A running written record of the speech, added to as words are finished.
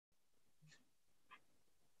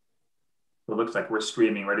So it looks like we're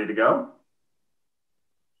streaming, ready to go.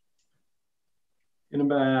 In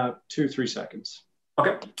about 2-3 seconds.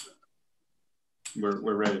 Okay.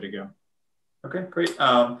 We're ready to go. Okay, great.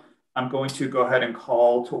 I'm going to go ahead and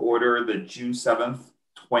call to order the June 7th,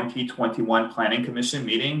 2021 Planning Commission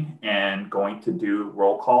meeting and going to do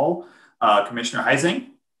roll call. Commissioner Heising?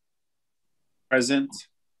 Present.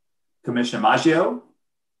 Commissioner Maggio?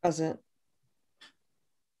 Present.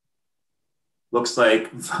 Looks like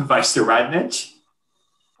Vice Chair Radnich?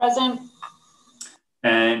 Present.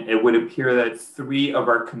 And it would appear that 3 of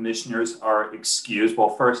our commissioners are excused.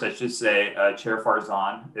 Well, first, I should say Chair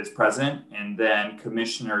Farzan is present, and then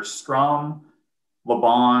Commissioner Strom,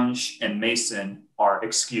 Labange, and Mason are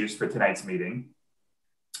excused for tonight's meeting.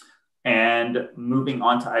 And moving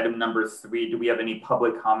on to item number 3, do we have any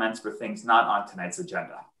public comments for things not on tonight's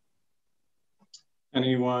agenda?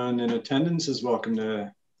 Anyone in attendance is welcome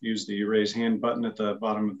to use the raise hand button at the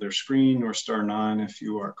bottom of their screen or *9 if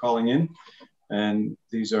you are calling in. And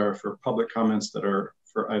these are for public comments that are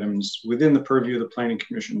for items within the purview of the Planning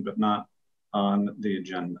Commission, but not on the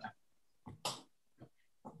agenda.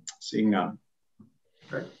 Seeing none.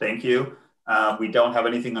 Great, thank you. We don't have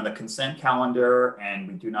anything on the consent calendar and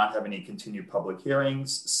we do not have any continued public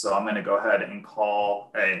hearings. So I'm gonna go ahead and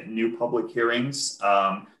call new public hearings.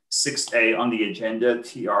 6A on the agenda,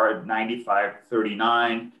 TR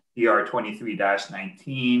 9539, TR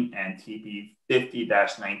 23-19, and TB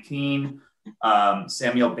 50-19.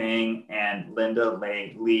 Samuel Bing and Linda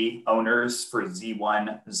Lee, owners for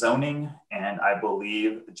Z1 zoning. And I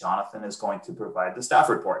believe Jonathan is going to provide the staff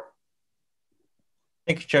report.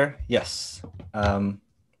 Thank you, Chair. Yes.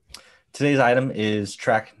 Today's item is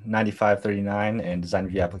track 9539 and design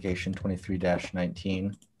review application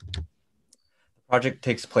 23-19. The project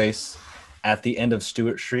takes place at the end of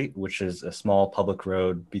Stewart Street, which is a small public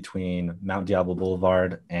road between Mount Diablo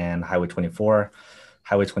Boulevard and Highway 24.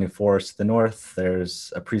 Highway 24 is to the north.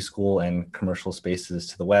 There's a preschool and commercial spaces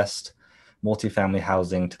to the west, multifamily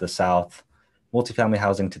housing to the south, multifamily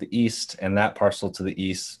housing to the east, and that parcel to the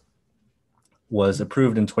east was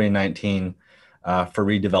approved in 2019 for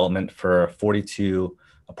redevelopment for a 42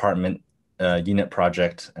 apartment unit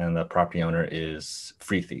project, and the property owner is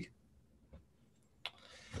Freethy.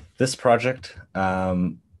 This project, DR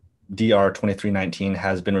 2319,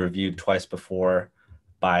 has been reviewed twice before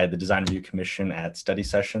by the Design Review Commission at study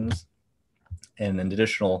sessions, and an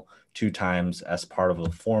additional 2 times as part of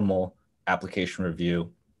a formal application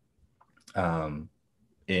review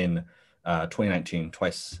in 2019,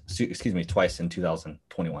 twice in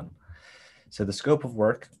 2021. So the scope of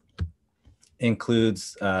work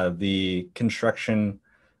includes the construction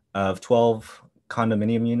of 12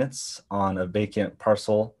 condominium units on a vacant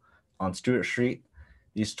parcel on Stewart Street.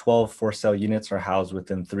 These 12 for sale units are housed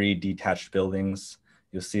within 3 detached buildings.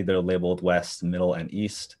 You'll see they're labeled west, middle, and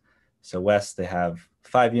east. So west, they have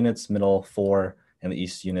 5 units, middle 4, and the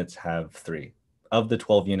east units have 3. Of the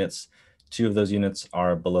 12 units, 2 of those units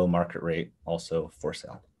are below market rate, also for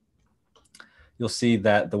sale. You'll see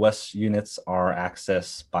that the west units are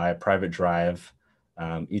accessed by a private drive,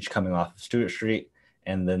 each coming off of Stewart Street,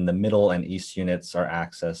 and then the middle and east units are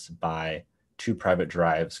accessed by 2 private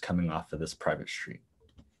drives coming off of this private street.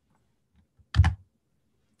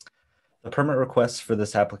 The permit requests for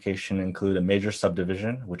this application include a major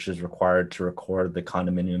subdivision, which is required to record the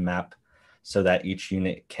condominium map so that each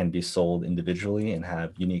unit can be sold individually and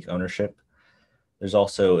have unique ownership. There's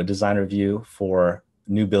also a design review for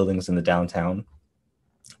new buildings in the downtown,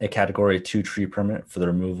 a category 2 tree permit for the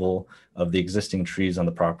removal of the existing trees on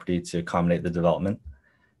the property to accommodate the development,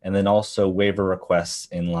 and then also waiver requests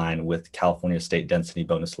in line with California State Density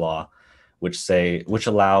Bonus Law, which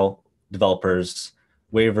allow developers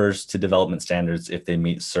waivers to development standards if they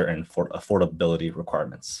meet certain affordability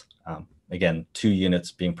requirements. Again, 2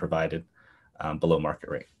 units being provided below market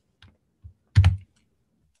rate.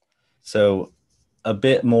 So a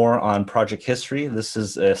bit more on project history. This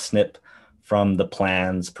is a snip from the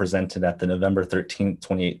plans presented at the November 13th,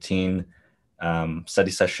 2018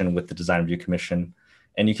 study session with the Design Review Commission.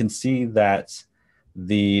 And you can see that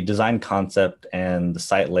the design concept and the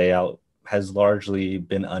site layout has largely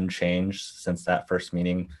been unchanged since that first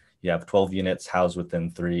meeting. You have 12 units housed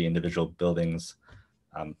within 3 individual buildings,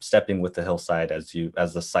 stepping with the hillside as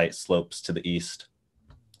the site slopes to the east.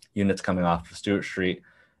 Units coming off of Stewart Street,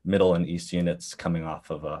 middle and east units coming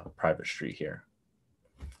off of a private street here.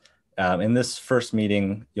 In this first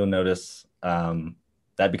meeting, you'll notice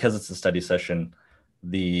that because it's a study session,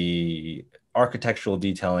 the architectural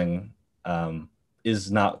detailing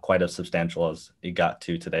is not quite as substantial as it got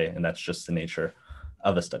to today, and that's just the nature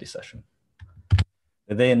of a study session.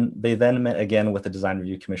 They then met again with the Design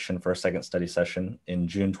Review Commission for a second study session in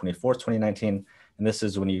June 24th, 2019. And this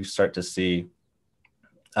is when you start to see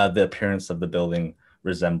the appearance of the building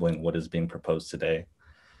resembling what is being proposed today.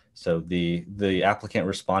 So the applicant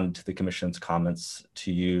responded to the commission's comments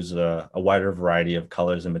to use a wider variety of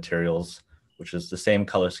colors and materials, which is the same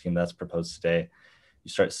color scheme that's proposed today. You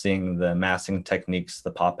start seeing the massing techniques,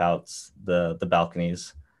 the pop outs, the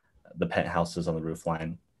balconies, the penthouses on the roof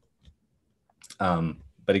line.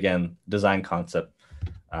 But again, design concept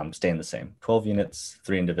staying the same, 12 units,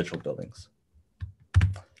 3 individual buildings.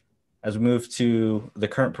 As we move to the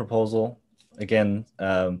current proposal, again,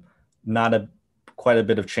 quite a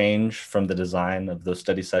bit of change from the design of those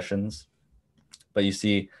study sessions, but you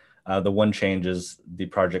see the one change is the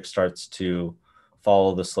project starts to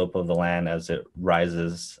follow the slope of the land as it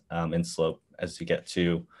rises in slope as you get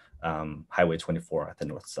to Highway 24 at the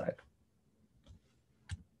north side.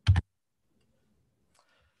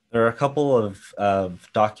 There are a couple of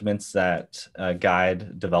documents that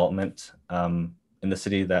guide development in the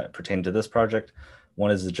city that pertain to this project.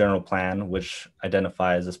 One is the general plan, which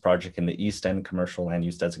identifies this project in the East End commercial land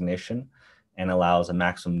use designation and allows a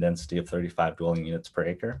maximum density of 35 dwelling units per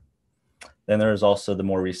acre. Then there is also the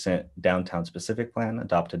more recent downtown specific plan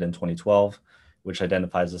adopted in 2012, which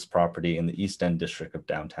identifies this property in the East End district of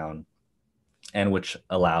downtown and which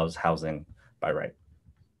allows housing by right.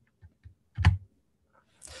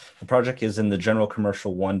 The project is in the General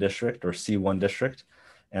Commercial 1 District or C1 District,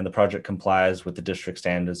 and the project complies with the district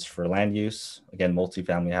standards for land use, again,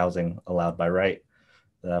 multifamily housing allowed by right,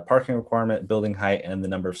 the parking requirement, building height, and the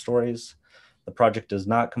number of stories. The project does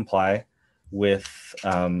not comply with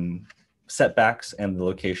setbacks and the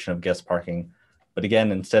location of guest parking. But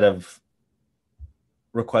again, instead of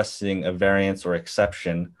requesting a variance or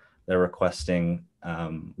exception, they're requesting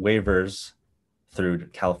waivers through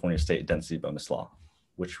California State Density Bonus Law,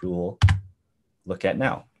 which we will look at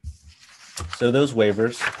now. So those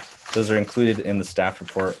waivers, those are included in the staff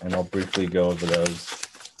report, and I'll briefly go over those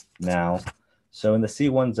now. So in the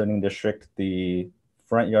C1 zoning district, the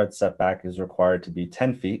front yard setback is required to be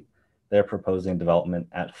 10 feet. They're proposing development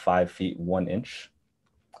at 5 feet 1 inch.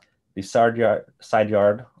 The side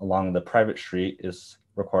yard along the private street is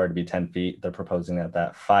required to be 10 feet. They're proposing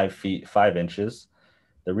at 5 feet 5 inches.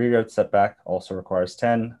 The rear yard setback also requires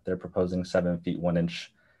 10. They're proposing 7 feet 1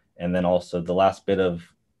 inch. And then also the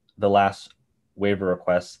last waiver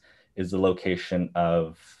request is the location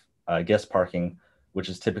of guest parking, which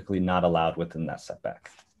is typically not allowed within that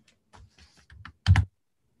setback.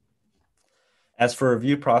 As for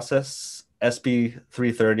review process, SB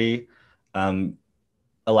 330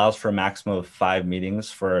 allows for a maximum of 5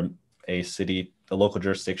 meetings for a local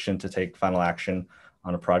jurisdiction to take final action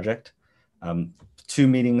on a project. 2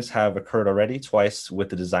 meetings have occurred already, twice with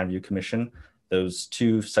the Design Review Commission. Those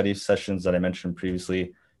 2 study sessions that I mentioned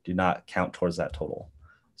previously do not count towards that total.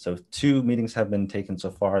 So 2 meetings have been taken so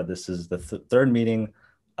far. This is the third meeting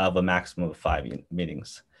of a maximum of 5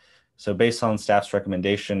 meetings. So based on staff's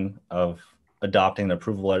recommendation of adopting the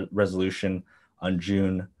approval resolution on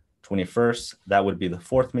June 21st, that would be the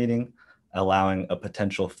 4th meeting, allowing a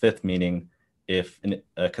potential 5th meeting if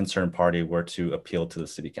a concerned party were to appeal to the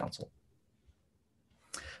City Council.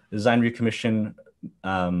 The Design Review Commission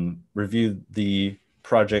reviewed the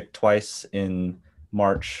project twice in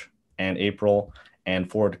March and April and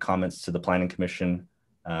forwarded comments to the Planning Commission.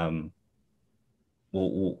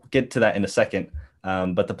 We'll get to that in a second,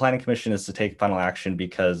 but the Planning Commission is to take final action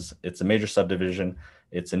because it's a major subdivision,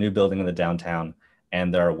 it's a new building in the downtown,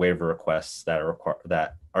 and there are waiver requests that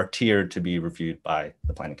are tiered to be reviewed by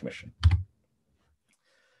the Planning Commission.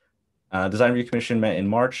 Design Review Commission met in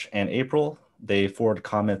March and April. They forwarded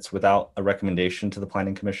comments without a recommendation to the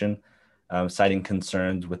Planning Commission, citing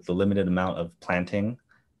concerns with the limited amount of planting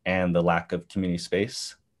and the lack of community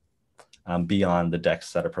space beyond the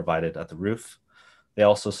decks that are provided at the roof. They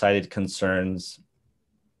also cited concerns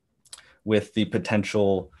with the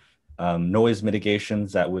potential noise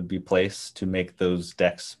mitigations that would be placed to make those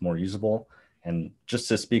decks more usable. And just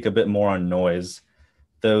to speak a bit more on noise,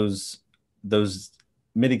 those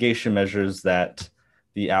mitigation measures that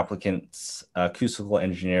the applicant's acoustical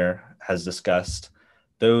engineer has discussed,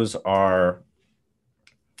 those are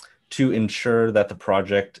to ensure that the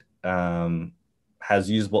project has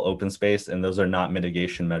usable open space, and those are not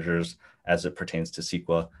mitigation measures as it pertains to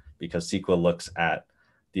CEQA, because CEQA looks at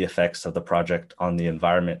the effects of the project on the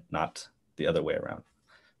environment, not the other way around.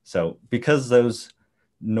 So because those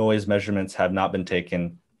noise measurements have not been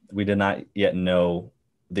taken, we do not yet know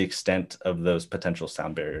the extent of those potential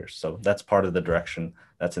sound barriers. So that's part of the direction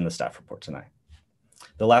that's in the staff report tonight.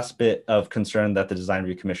 The last bit of concern that the Design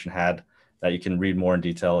Review Commission had that you can read more in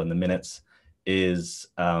detail in the minutes is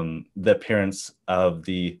the appearance of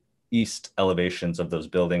the east elevations of those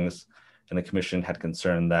buildings. And the commission had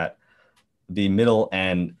concern that the middle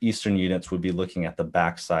and eastern units would be looking at the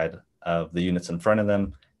backside of the units in front of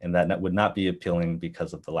them, and that would not be appealing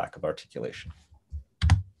because of the lack of articulation.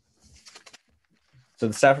 So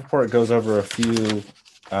the staff report goes over a few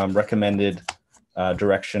recommended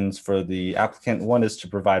directions for the applicant. One is to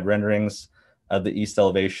provide renderings of the east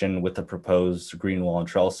elevation with the proposed green wall and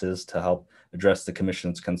trellises to help address the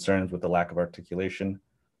commission's concerns with the lack of articulation.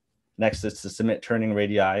 Next is to submit turning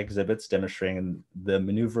radii exhibits demonstrating the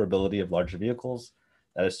maneuverability of larger vehicles.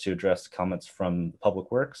 That is to address comments from Public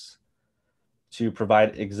Works. To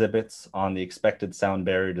provide exhibits on the expected sound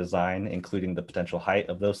barrier design, including the potential height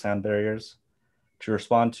of those sound barriers. To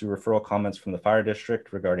respond to referral comments from the fire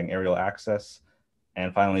district regarding aerial access.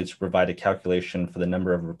 And finally, to provide a calculation for the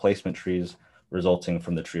number of replacement trees resulting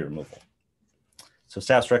from the tree removal. So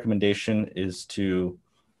staff's recommendation is to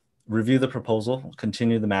review the proposal,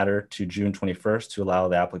 continue the matter to June 21st to allow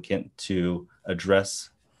the applicant to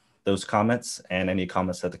address those comments and any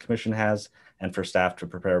comments that the commission has, and for staff to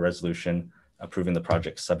prepare a resolution approving the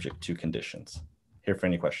project subject to conditions. Here for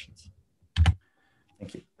any questions.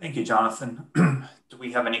 Thank you. Thank you, Jonathan. Do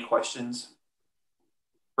we have any questions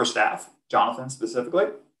for staff? Jonathan specifically?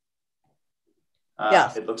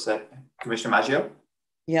 Yes. It looks like Commissioner Maggio.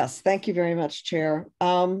 Yes, thank you very much, Chair.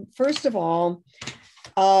 First of all,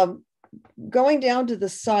 going down to the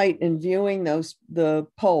site and viewing the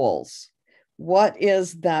poles, what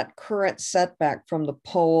is that current setback from the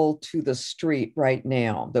pole to the street right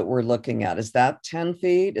now that we're looking at? Is that 10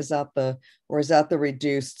 feet? Is that the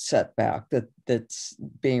reduced setback that's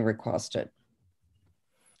being requested?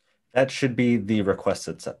 That should be the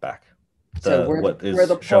requested setback. So where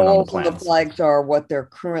the poles and the flags are what they're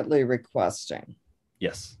currently requesting.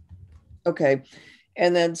 Yes. Okay.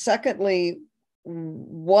 And then secondly,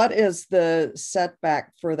 what is the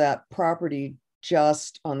setback for that property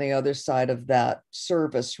just on the other side of that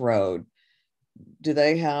service road? Do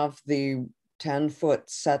they have the 10-foot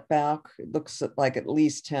setback? It looks like at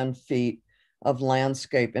least 10 feet of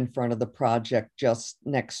landscape in front of the project just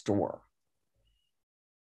next door.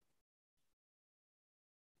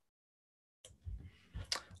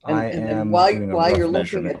 And while you're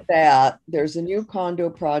looking at that, there's a new condo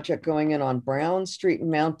project going in on Brown Street in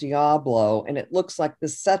Mount Diablo, and it looks like the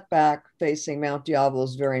setback facing Mount Diablo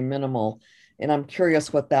is very minimal. And I'm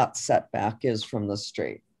curious what that setback is from the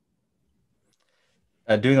street.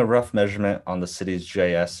 Doing a rough measurement on the city's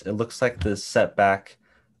GIS, it looks like the setback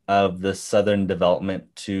of the southern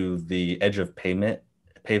development to the edge of pavement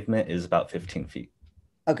is about 15 feet.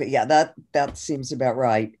 Okay, yeah, that seems about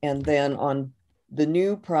right. And then on the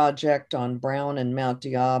new project on Brown and Mount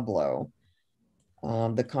Diablo,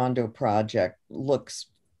 the condo project looks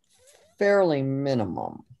fairly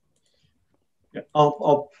minimum. Yeah,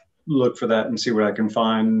 I'll look for that and see what I can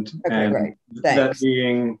find. Okay, and great. Thanks. That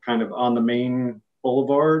being kind of on the main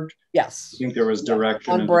boulevard. Yes. I think there was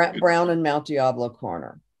direction on Brown and Mount Diablo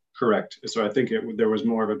corner. Correct. So I think there was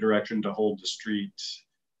more of a direction to hold the street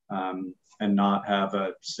and not have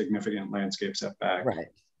a significant landscape setback. Right.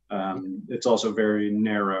 It's also very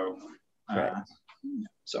narrow. Right.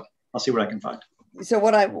 So I'll see what I can find. So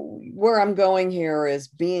where I'm going here is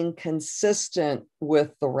being consistent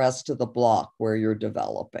with the rest of the block where you're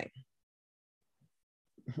developing.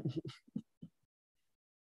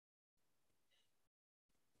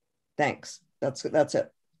 Thanks. That's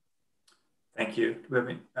it. Thank you. Do we have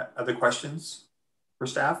any other questions for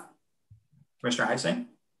staff? Commissioner Heising?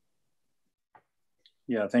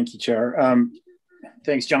 Yeah, thank you, Chair.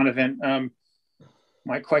 Thanks, Jonathan.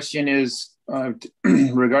 My question is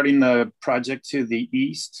regarding the project to the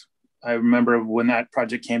east. I remember when that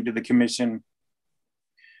project came to the commission,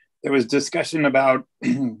 there was discussion about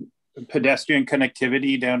pedestrian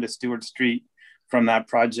connectivity down to Stewart Street from that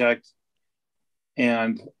project.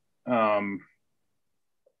 And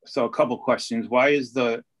so a couple questions. Why is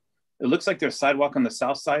it looks like there's sidewalk on the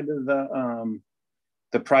south side of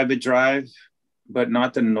the private drive, but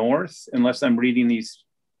not the north, unless I'm reading this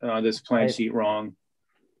plan sheet wrong.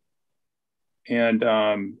 And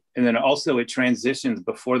then also it transitions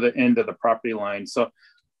before the end of the property line. So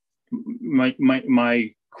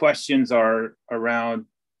my questions are around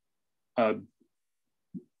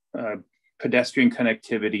pedestrian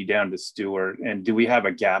connectivity down to Stewart, and do we have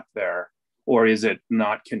a gap there, or is it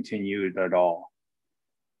not continued at all?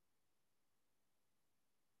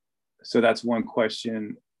 So that's one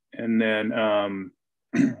question. And then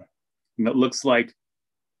it looks like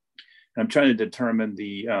I'm trying to determine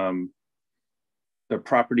the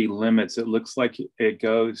property limits. It looks like it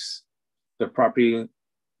goes the property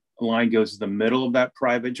line goes to the middle of that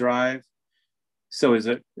private drive. So is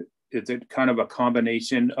it kind of a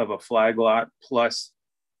combination of a flag lot plus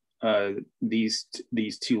these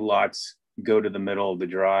two lots go to the middle of the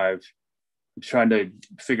drive? I'm trying to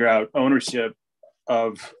figure out ownership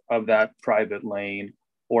of that private lane,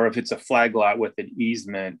 or if it's a flag lot with an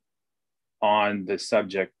easement on the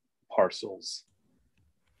subject parcels.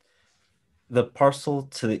 The parcel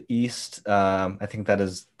to the east, I think that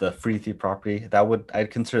is the Freethy property.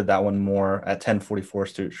 I'd consider that one more at 1044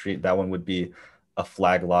 Stewart Street. That one would be a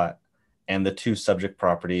flag lot. And the two subject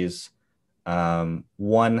properties,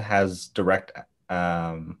 one has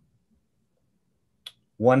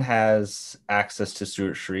access to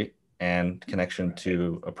Stewart Street and connection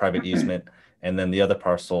to a private easement. And then the other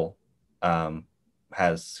parcel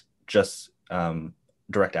has just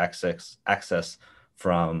direct access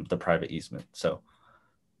from the private easement. So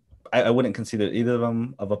I wouldn't consider either of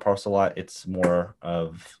them of a parcel lot. It's more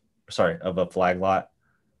of a flag lot.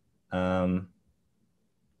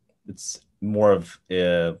 It's more of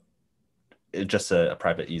just a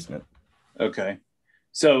private easement. Okay.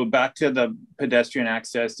 So back to the pedestrian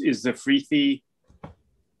access, is the Freethy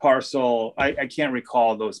parcel, I can't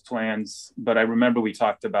recall those plans, but I remember we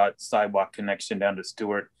talked about sidewalk connection down to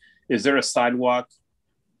Stewart. Is there a sidewalk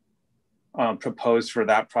proposed for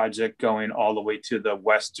that project going all the way to the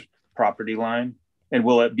west property line? And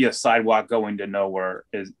will it be a sidewalk going to nowhere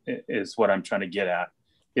is what I'm trying to get at.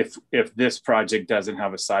 If this project doesn't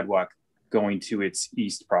have a sidewalk going to its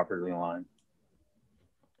east property line.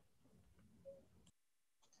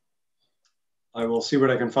 I will see what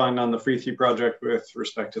I can find on the Freethy project with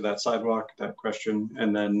respect to that sidewalk, that question.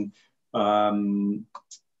 And then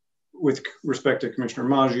with respect to Commissioner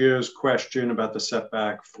Maggio's question about the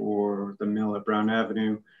setback for the mill at Brown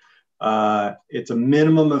Avenue, it's a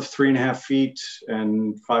minimum of 3.5 feet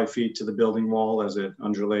and 5 feet to the building wall as it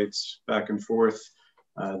undulates back and forth.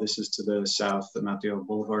 This is to the south, the Mount Dale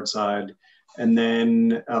Boulevard side. And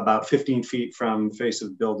then about 15 feet from face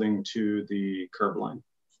of building to the curb line.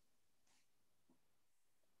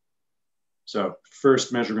 So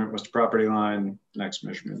first measurement was to property line, next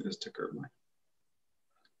measurement is to curb line.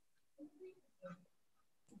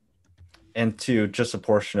 And to just a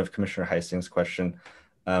portion of Commissioner Heising's question,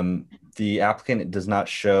 the applicant does not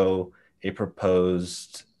show a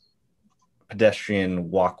proposed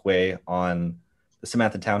pedestrian walkway on the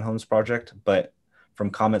Samantha Townhomes project, but from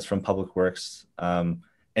comments from Public Works,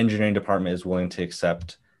 engineering department is willing to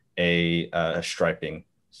accept a striping.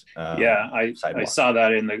 Yeah, I saw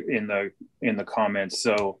that in the comments.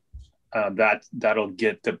 So that'll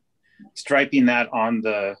get the striping that on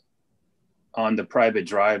the private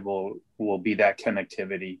drive will be that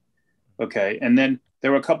connectivity. Okay, and then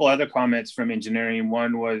there were a couple other comments from engineering.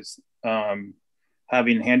 One was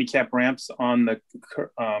having handicap ramps on the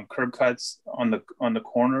curb cuts on the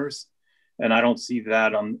corners, and I don't see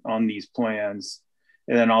that on these plans.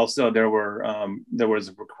 And then also there was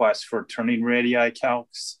a request for turning radii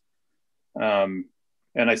calcs. And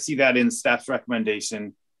I see that in staff's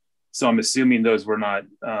recommendation. So I'm assuming those were not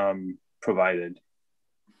provided.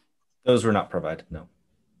 Those were not provided, no.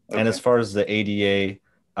 Okay. And as far as the ADA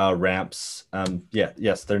ramps,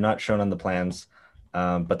 yes, they're not shown on the plans,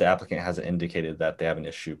 but the applicant hasn't indicated that they have an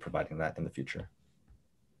issue providing that in the future.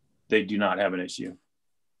 They do not have an issue.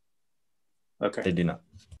 Okay. They do not.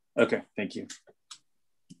 Okay, thank you.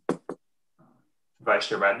 Vice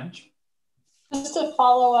Chair Radnich. Just to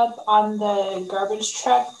follow up on the garbage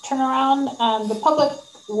truck turnaround, the Public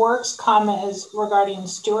Works comment is regarding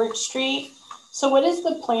Stewart Street. So what is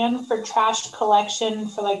the plan for trash collection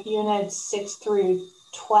for like units 6 through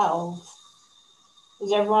 12?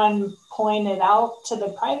 Is everyone pulling it out to the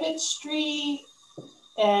private street?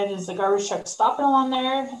 And is the garbage truck stopping along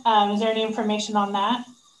there? Is there any information on that?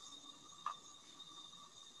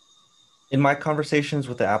 In my conversations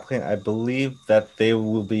with the applicant, I believe that they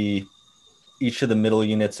will be, each of the middle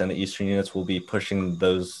units and the eastern units will be pushing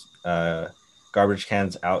those garbage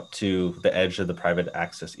cans out to the edge of the private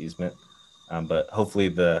access easement. But hopefully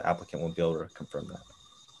the applicant will be able to confirm that.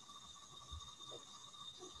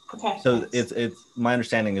 Okay. So it's my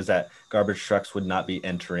understanding is that garbage trucks would not be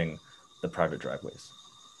entering the private driveways.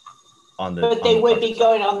 But they would be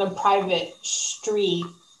going on the private street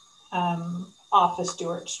off of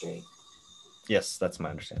Stewart Street. Yes, that's my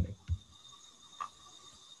understanding.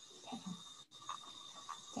 Okay.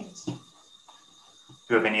 Thanks. Do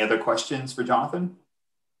you have any other questions for Jonathan?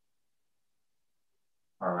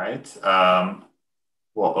 All right.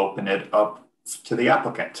 We'll open it up to the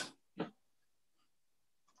applicant.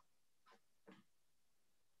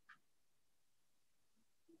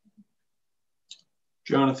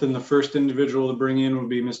 Jonathan, the first individual to bring in will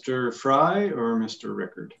be Mr. Fry or Mr.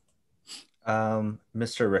 Rickard?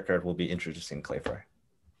 Mr. Rickard will be introducing Clay Fry.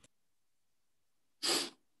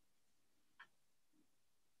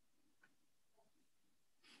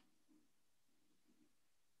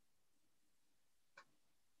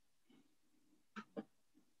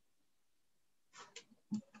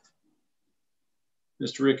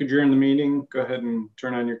 Mr. Rickard, you're in the meeting. Go ahead and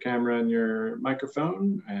turn on your camera and your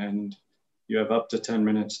microphone, and you have up to 10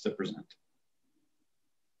 minutes to present.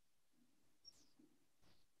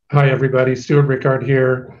 Hi, everybody. Stuart Rickard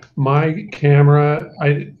here. My camera,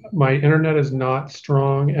 my internet is not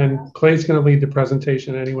strong, and Clay's going to lead the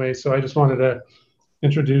presentation anyway, so I just wanted to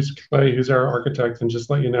introduce Clay, who's our architect, and just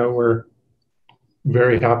let you know we're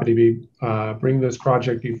very happy to be bringing this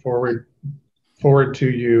project forward to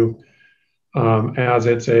you. As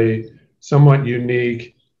it's a somewhat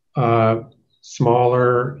unique,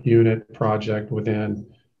 smaller unit project within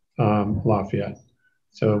Lafayette.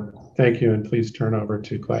 So thank you, and please turn over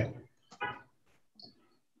to Clay.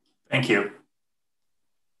 Thank you.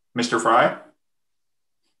 Mr. Fry?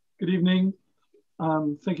 Good evening.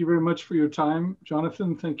 Thank you very much for your time.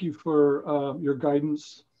 Jonathan, thank you for your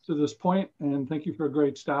guidance to this point, and thank you for a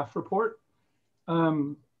great staff report.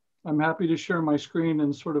 I'm happy to share my screen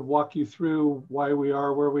and sort of walk you through why we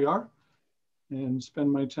are where we are and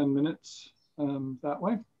spend my 10 minutes that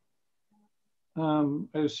way.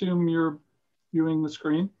 I assume you're viewing the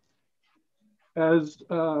screen. As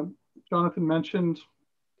Jonathan mentioned,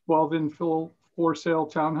 12 infill for sale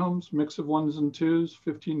townhomes, mix of ones and twos,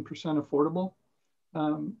 15% affordable.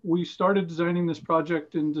 We started designing this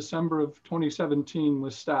project in December of 2017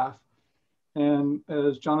 with staff. And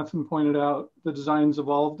as Jonathan pointed out, the designs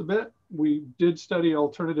evolved a bit. We did study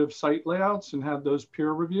alternative site layouts and had those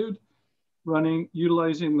peer reviewed,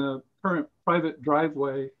 utilizing the current private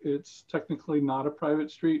driveway. It's technically not a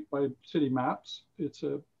private street by city maps. It's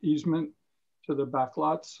an easement to the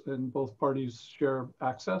backlots, and both parties share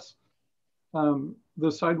access.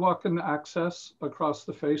 The sidewalk and the access across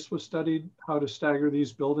the face was studied, how to stagger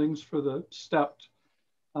these buildings for the stepped.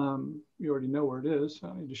 You already know where it is, I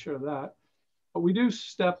don't need to share that. But we do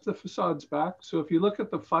step the facades back. So if you look at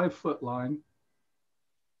the 5-foot line,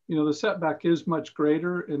 you know, the setback is much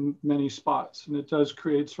greater in many spots, and it does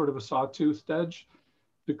create sort of a sawtoothed edge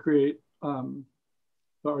to create the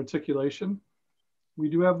articulation. We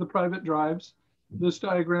do have the private drives. This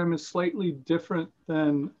diagram is slightly different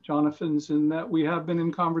than Jonathan's in that we have been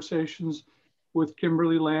in conversations with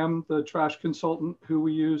Kimberly Lamb, the trash consultant who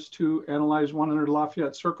we use to analyze 100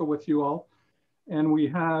 Lafayette Circle with you all. And we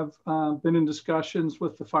have been in discussions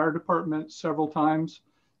with the fire department several times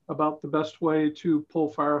about the best way to pull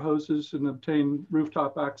fire hoses and obtain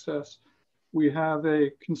rooftop access. We have a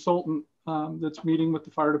consultant that's meeting with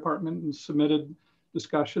the fire department and submitted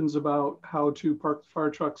discussions about how to park the fire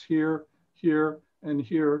trucks here, here, and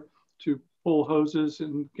here to pull hoses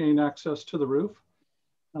and gain access to the roof.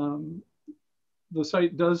 The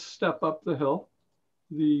site does step up the hill.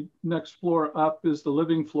 The next floor up is the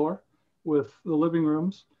living floor with the living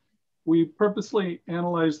rooms. We purposely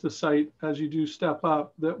analyzed the site as you do step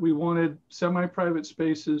up that we wanted semi-private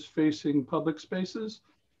spaces facing public spaces.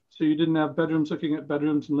 So you didn't have bedrooms looking at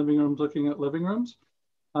bedrooms and living rooms looking at living rooms.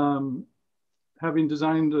 Having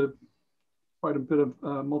designed quite a bit of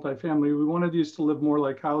multifamily, we wanted these to live more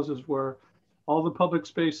like houses where all the public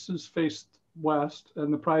spaces faced west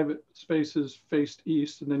and the private spaces faced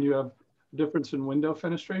east. And then you have a difference in window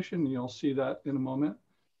fenestration. And you'll see that in a moment.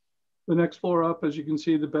 The next floor up, as you can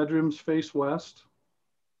see, the bedrooms face west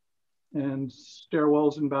and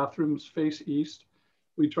stairwells and bathrooms face east.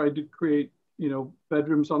 We tried to create, you know,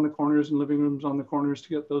 bedrooms on the corners and living rooms on the corners to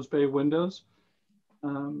get those bay windows.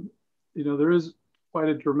 You know, there is quite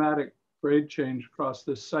a dramatic grade change across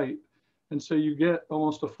this site. And so you get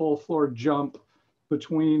almost a full floor jump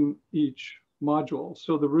between each module.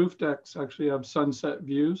 So the roof decks actually have sunset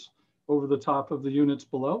views over the top of the units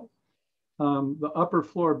below. The upper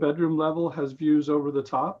floor bedroom level has views over the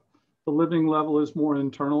top. The living level is more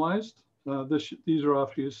internalized. These are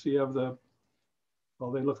obviously of the,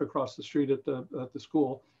 well, they look across the street at the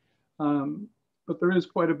school. But there is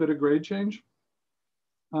quite a bit of grade change.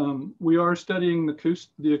 We are studying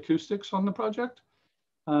the acoustics on the project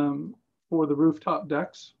for the rooftop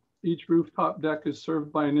decks. Each rooftop deck is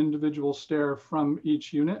served by an individual stair from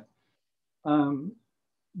each unit.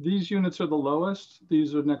 These units are the lowest,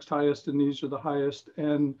 these are next highest, and these are the highest.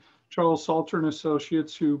 And Charles Salter and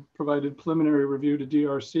Associates, who provided preliminary review to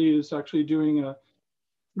DRC, is actually doing a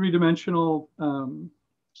 3-dimensional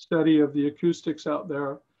study of the acoustics out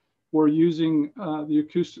there. We're using the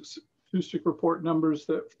acoustics acoustic report numbers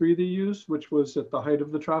that Freethie used, which was at the height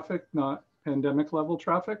of the traffic, not pandemic level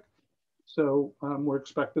traffic. So we're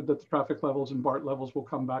expected that the traffic levels and BART levels will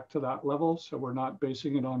come back to that level. So we're not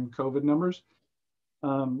basing it on COVID numbers.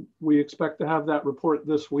 We expect to have that report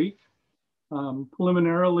this week.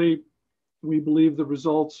 Preliminarily, we believe the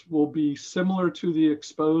results will be similar to the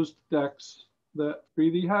exposed decks that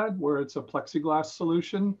Freethie had, where it's a plexiglass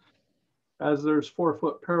solution. As there's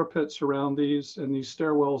 4-foot parapets around these, and these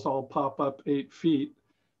stairwells all pop up 8 feet,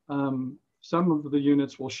 some of the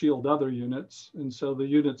units will shield other units. And so the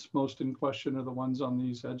units most in question are the ones on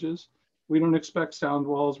these edges. We don't expect sound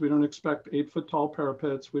walls. We don't expect 8-foot tall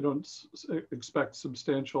parapets. We don't expect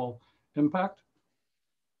substantial impact.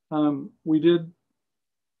 We did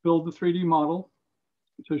build the 3D model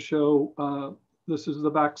to show this is the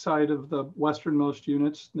backside of the westernmost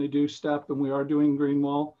units. They do step, and we are doing green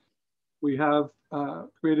wall. We have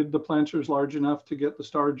created the planters large enough to get the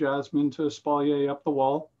star jasmine to espalier up the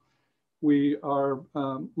wall. We are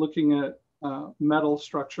looking at metal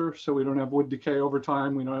structure, so we don't have wood decay over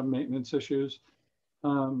time. We don't have maintenance issues.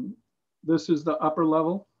 This is the upper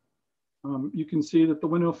level. You can see that the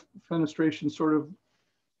window fenestration sort of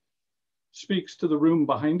speaks to the room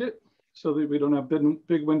behind it, so that we don't have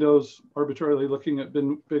big windows arbitrarily looking at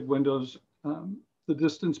big windows. The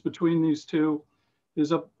distance between these two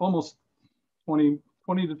is up almost 20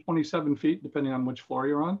 to 27 feet, depending on which floor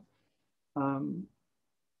you're on.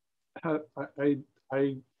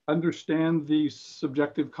 I understand the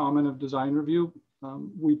subjective comment of design review.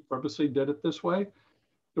 We purposely did it this way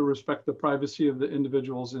to respect the privacy of the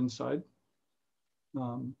individuals inside.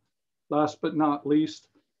 Last but not least,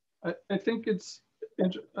 I think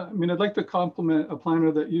I'd like to compliment a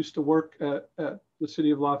planner that used to work at the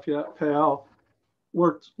city of Lafayette, Payal,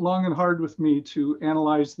 worked long and hard with me to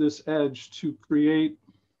analyze this edge to create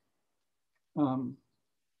an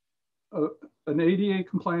ADA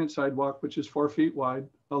compliant sidewalk, which is 4 feet wide,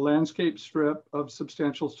 a landscape strip of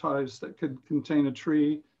substantial size that could contain a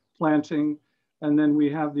tree, planting, and then we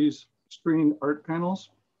have these screened art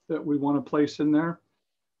panels that we want to place in there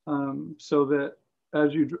so that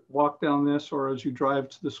as you walk down this or as you drive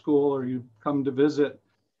to the school or you come to visit,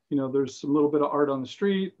 you know, there's some little bit of art on the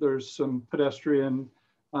street, there's some pedestrian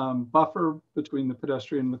buffer between the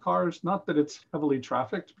pedestrian and the cars. Not that it's heavily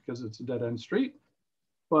trafficked because it's a dead end street,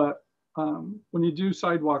 but when you do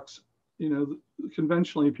sidewalks, you know,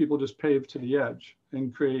 conventionally people just pave to the edge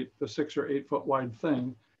and create a 6 or 8 foot wide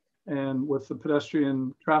thing. And with the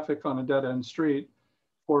pedestrian traffic on a dead end street,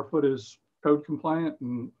 4 foot is code compliant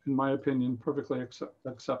and, in my opinion, perfectly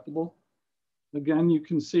acceptable. Again, you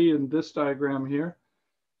can see in this diagram here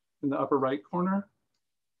in the upper right corner,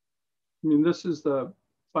 I mean, this is the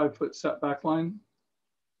 5 foot setback line.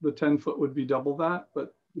 The 10 foot would be double that,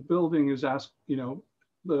 but the building is asked, you know,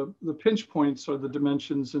 the pinch points are the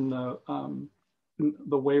dimensions in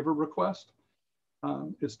the waiver request.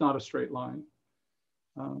 It's not a straight line.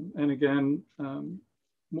 And again,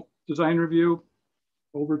 design review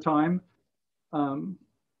over time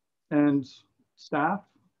and staff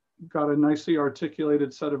got a nicely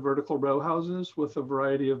articulated set of vertical row houses with a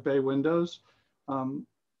variety of bay windows. One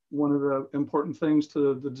of the important things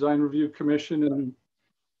to the design review commission and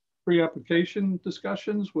pre-application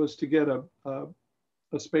discussions was to get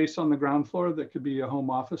a space on the ground floor that could be a home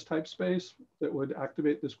office type space that would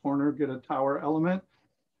activate this corner, get a tower element.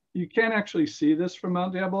 You can't actually see this from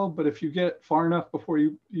Mount Diablo, but if you get far enough before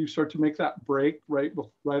you start to make that break right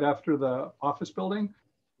after the office building,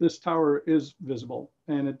 this tower is visible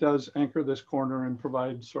and it does anchor this corner and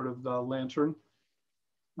provide sort of the lantern.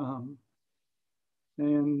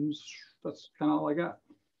 And that's kind of all I got.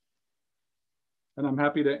 And I'm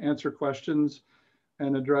happy to answer questions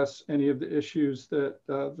and address any of the issues that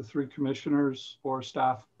the 3 commissioners or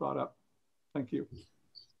staff brought up. Thank you.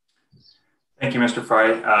 Thank you, Mr.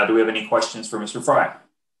 Fry. Do we have any questions for Mr. Fry?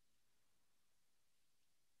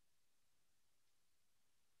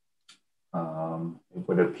 It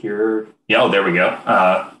would appear, yeah, oh, there we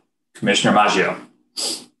go. Commissioner Maggio.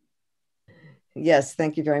 Yes,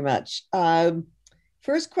 thank you very much.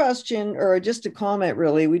 First question, or just a comment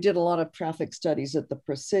really, we did a lot of traffic studies at the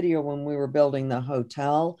Presidio when we were building the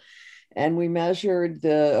hotel, and we measured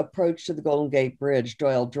the approach to the Golden Gate Bridge,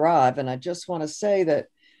 Doyle Drive. And I just want to say that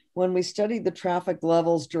when we studied the traffic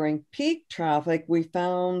levels during peak traffic, we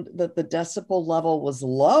found that the decibel level was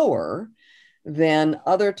lower than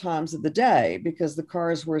other times of the day because the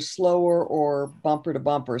cars were slower or bumper to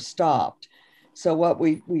bumper stopped. So what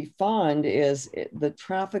we find is the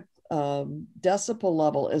traffic decibel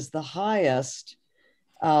level is the highest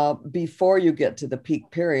before you get to the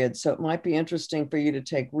peak period. So it might be interesting for you to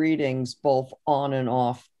take readings both on and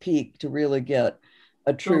off peak to really get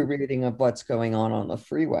a true reading of what's going on the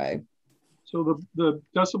freeway. So the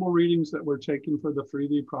decibel readings that were taken for the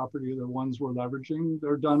Freely property, the ones we're leveraging,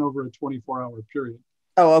 they're done over a 24-hour period.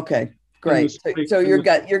 Oh, okay, great. So you're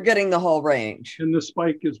getting the whole range. And the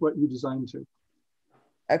spike is what you designed to.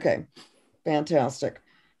 Okay, fantastic.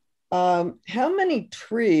 How many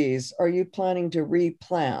trees are you planning to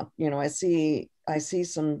replant? You know, I see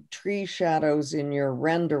some tree shadows in your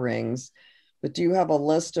renderings, but do you have a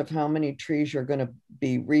list of how many trees you're going to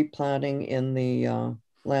be replanting in the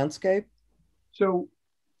landscape? So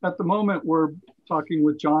at the moment, we're talking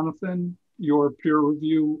with Jonathan, your peer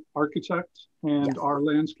review architect, and our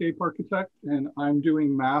landscape architect, and I'm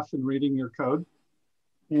doing math and reading your code.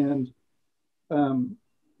 And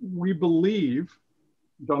we believe,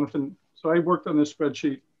 Jonathan, so I worked on this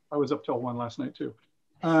spreadsheet. I was up till 1 last night too.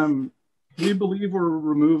 We believe we're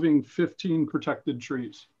removing 15 protected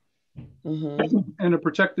trees. Mm-hmm. And a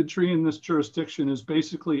protected tree in this jurisdiction is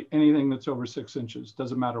basically anything that's over 6 inches,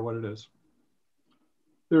 doesn't matter what it is.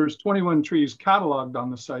 There's 21 trees cataloged on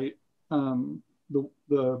the site.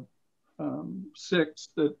 The 6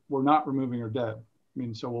 that we're not removing are dead. I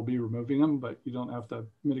mean, so we'll be removing them, but you don't have to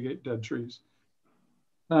mitigate dead trees.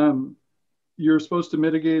 You're supposed to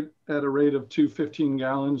mitigate at a rate of 215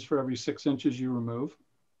 gallons for every 6 inches you remove.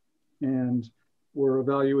 And we're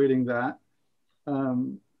evaluating that.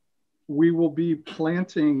 We will be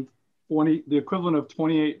planting the equivalent of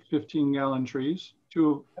 28 15-gallon trees,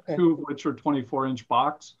 two of which are 24-inch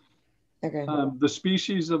box. Okay. The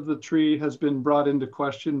species of the tree has been brought into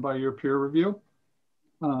question by your peer review.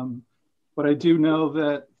 But I do know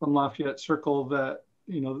that from Lafayette Circle that,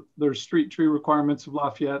 you know, there's street tree requirements of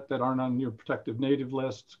Lafayette that aren't on your protective native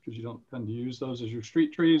list because you don't tend to use those as your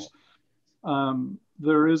street trees.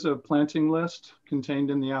 There is a planting list contained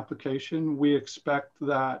in the application. We expect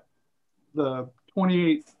that the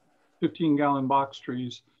 28 15-gallon box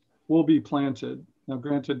trees will be planted. Now,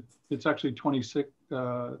 granted, it's actually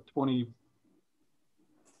 24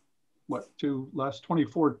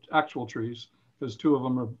 actual trees because 2 of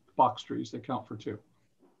them are box trees. They count for 2.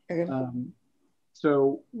 Okay.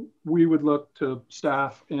 So we would look to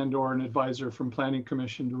staff and or an advisor from Planning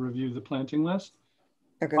Commission to review the planting list.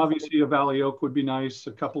 Okay. Obviously a valley oak would be nice.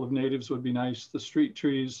 A couple of natives would be nice. The street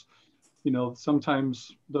trees, you know,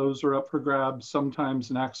 sometimes those are up for grabs.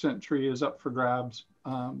 Sometimes an accent tree is up for grabs.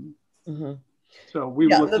 So we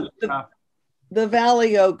would look at staff. The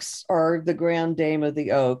valley oaks are the grand dame of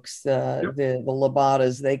the oaks. The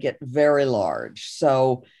lobatas, they get very large.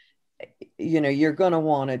 So, you know, you're going to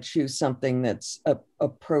want to choose something that's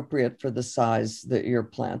appropriate for the size that you're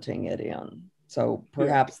planting it in. So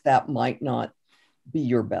perhaps that might not be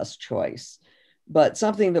your best choice, but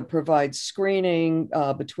something that provides screening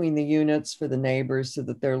between the units for the neighbors so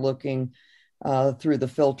that they're looking through the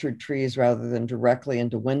filtered trees rather than directly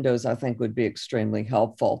into windows, I think would be extremely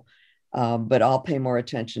helpful. But I'll pay more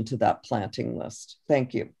attention to that planting list.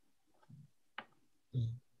 Thank you.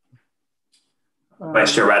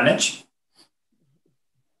 Vice Chair Radnich.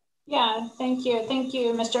 Yeah, thank you. Thank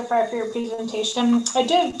you, Mr. Farr, for your presentation. I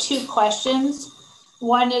do have 2 questions.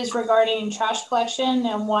 One is regarding trash collection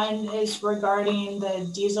and one is regarding the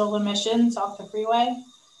diesel emissions off the freeway.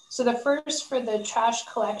 So the first, for the trash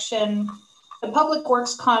collection, the Public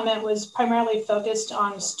Works comment was primarily focused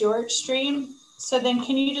on Stewart Street. So then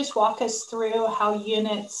can you just walk us through how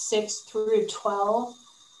units 6 through 12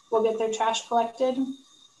 will get their trash collected?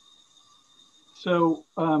 So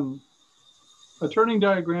a turning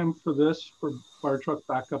diagram for this, for fire truck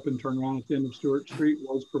backup and turnaround at the end of Stewart Street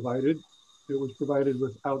was provided. It was provided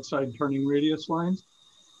with outside turning radius lines.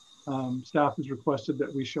 Staff has requested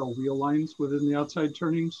that we show wheel lines within the outside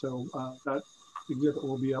turning, so that exhibit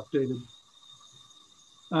will be updated.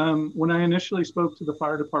 When I initially spoke to the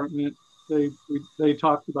fire department, they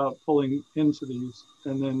talked about pulling into these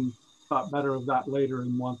and then thought better of that later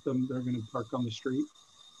and they're going to park on the street,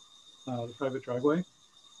 the private driveway.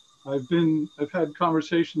 I've had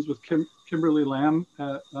conversations with Kimberly Lamb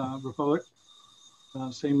at Republic,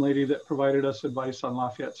 same lady that provided us advice on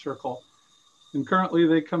Lafayette Circle. And currently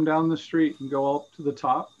they come down the street and go up to the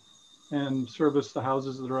top and service the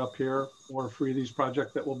houses that are up here or Freely's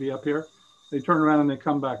project that will be up here. They turn around and they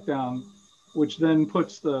come back down, which then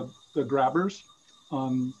puts the grabbers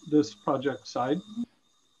on this project side.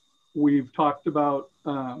 We've talked about,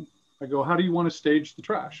 I go, how do you want to stage the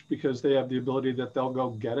trash? Because they have the ability that they'll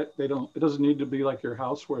go get it. It doesn't need to be like your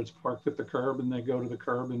house where it's parked at the curb and they go to the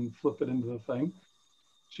curb and flip it into the thing.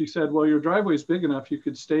 she said, well, your driveway's big enough, you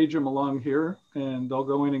could stage them along here and they'll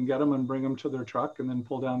go in and get them and bring them to their truck and then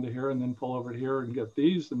pull down to here and then pull over to here and get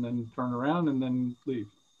these and then turn around and then leave.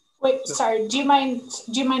 Wait, So, sorry, do you mind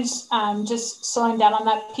just slowing down on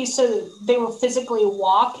that piece? So they will physically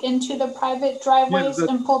walk into the private driveways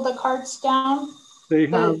and pull the carts down? They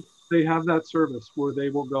have that service where they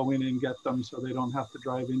will go in and get them so they don't have to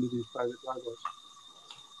drive into these private driveways.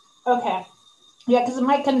 Okay. Yeah, because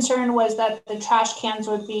my concern was that the trash cans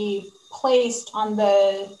would be placed on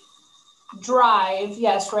the drive,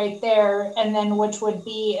 yes, right there, and then which would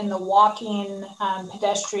be in the walking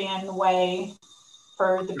pedestrian way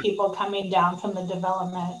for the people coming down from the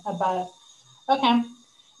development above. Okay.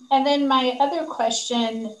 And then my other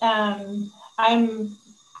question, I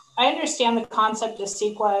understand the concept of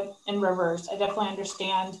CEQA in reverse. I definitely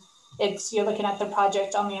understand. You're looking at the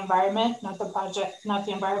project on the environment, not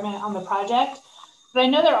the environment on the project. But I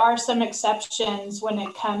know there are some exceptions when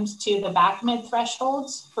it comes to the BACMID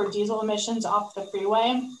thresholds for diesel emissions off the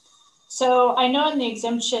freeway. So I know in the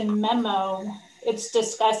exemption memo, it's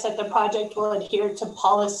discussed that the project will adhere to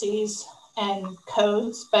policies and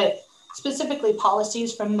codes, but specifically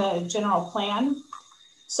policies from the general plan.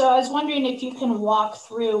 So I was wondering if you can walk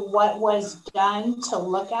through what was done to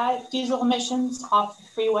look at diesel emissions off the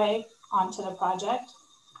freeway onto the project.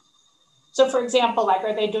 So for example, like,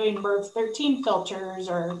 are they doing MERV 13 filters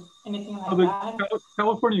or anything like that?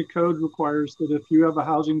 California code requires that if you have a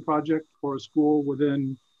housing project or a school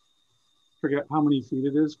within, forget how many feet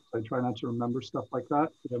it is, because I try not to remember stuff like that,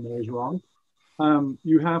 because I'm always wrong.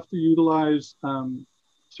 You have to utilize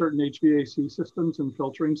certain HVAC systems and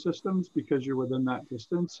filtering systems because you're within that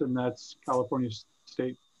distance, and that's California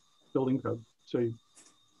state building code. So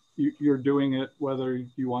you're doing it whether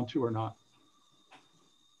you want to or not.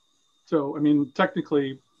 So, I mean,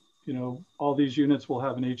 technically, you know, all these units will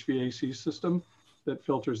have an HVAC system that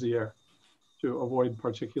filters the air to avoid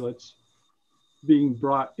particulates being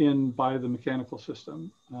brought in by the mechanical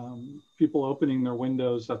system. People opening their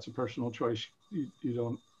windows, that's a personal choice.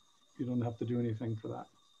 You don't have to do anything for that.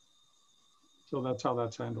 So that's how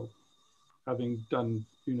that's handled, having done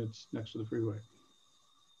units next to the freeway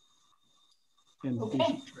and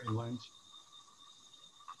decent train lines.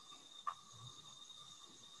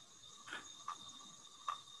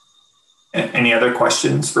 Any other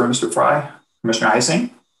questions for Mr. Fry? Commissioner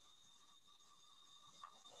Heising?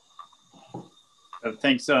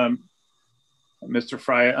 Thanks, Mr.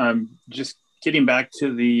 Fry. Just getting back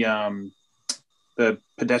to the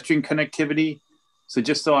pedestrian connectivity. So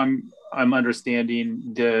just so I'm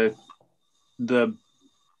understanding, the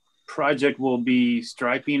project will be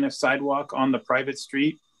striping a sidewalk on the private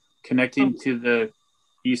street connecting to the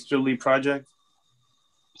Easterly project?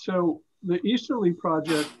 So the Easterly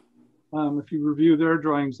project, if you review their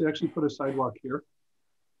drawings, they actually put a sidewalk here.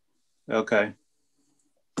 Okay.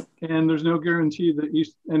 And there's no guarantee that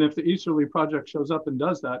and if the Easterly project shows up and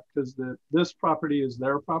does that, because this property is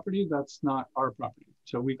their property, that's not our property.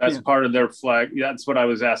 So we can't. That's part of their flag. That's what I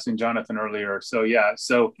was asking Jonathan earlier. So yeah,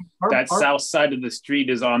 so that south side of the street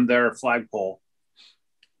is on their flagpole.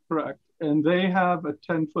 Correct. And they have a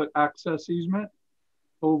 10-foot access easement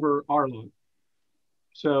over our lot.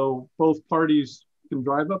 So both parties can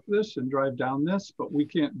drive up this and drive down this, but we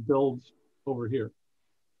can't build over here.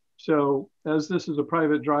 So as this is a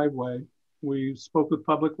private driveway, we spoke with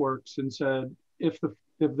Public Works and said, if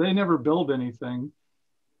they never build anything,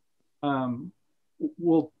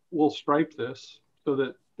 we'll stripe this so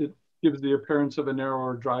that it gives the appearance of a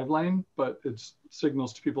narrower drive lane, but it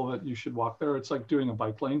signals to people that you should walk there. It's like doing a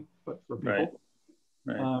bike lane, but for people.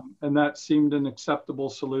 Right. And that seemed an acceptable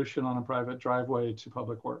solution on a private driveway to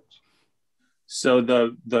Public Works. So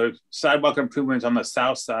the sidewalk improvements on the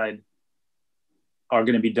south side are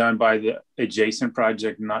going to be done by the adjacent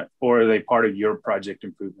project, or are they part of your project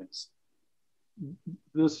improvements?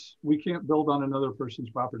 We can't build on another person's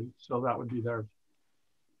property, so that would be theirs.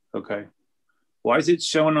 Okay. Why is it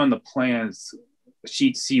shown on the plans,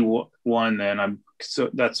 sheet C1 then? So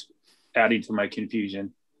that's adding to my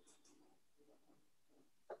confusion.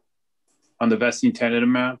 On the vesting tentative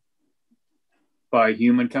map by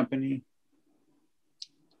Human Company?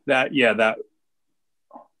 That.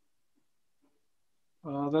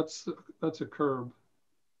 That's a curb.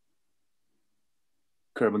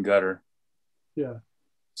 Curb and gutter. Yeah.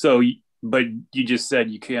 So, but you just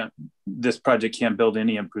said this project can't build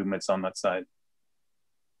any improvements on that side.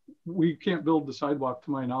 We can't build the sidewalk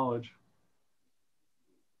to my knowledge.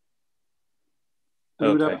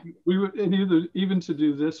 Even to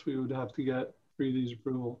do this, we would have to get 3D's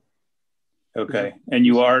approval. Okay. And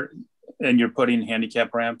you're putting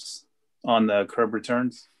handicap ramps on the curb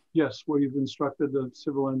returns? Yes, we've instructed the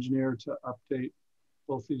civil engineer to update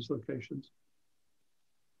both these locations.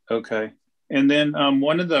 Okay. And then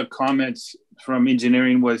one of the comments from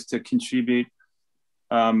engineering was to contribute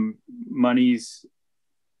monies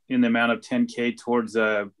in the amount of 10K towards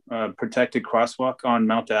a protected crosswalk on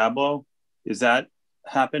Mount Diablo. Is that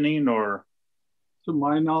happening, or? To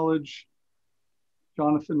my knowledge,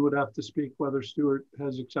 Jonathan would have to speak whether Stuart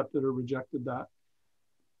has accepted or rejected that.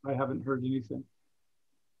 I haven't heard anything.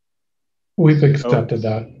 We've accepted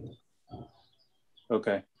that.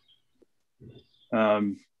 Okay.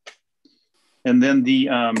 And then the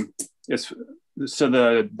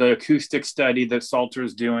acoustic study that Salter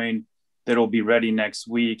is doing that'll be ready next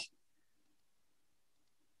week.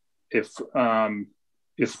 If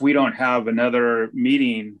we don't have another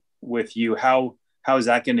meeting with you, how is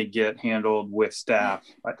that going to get handled with staff?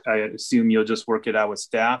 I assume you'll just work it out with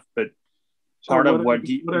staff, but part of what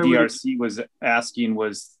DRC was asking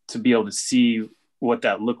was to be able to see what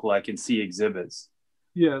that looked like and see exhibits.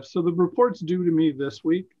 Yeah, so the report's due to me this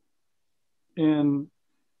week. And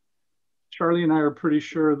Charlie and I are pretty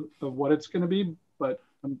sure of what it's going to be, but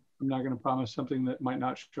I'm not going to promise something that might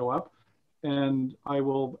not show up. And I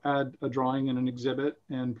will add a drawing and an exhibit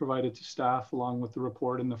and provide it to staff along with the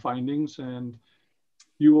report and the findings. And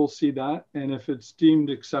you will see that. And if it's deemed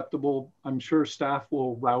acceptable, I'm sure staff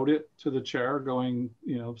will route it to the chair going,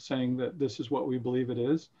 saying that this is what we believe it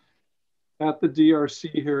is. At the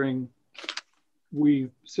DRC hearing, we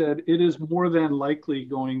said it is more than likely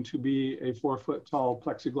going to be a 4-foot tall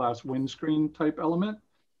plexiglass windscreen type element.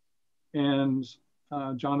 And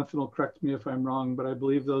Jonathan will correct me if I'm wrong, but I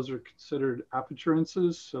believe those are considered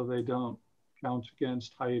aperturances, so they don't count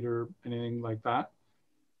against height or anything like that.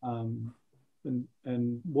 And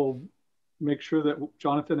we'll make sure that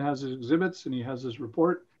Jonathan has his exhibits and he has his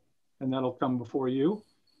report, and that'll come before you.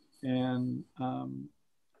 And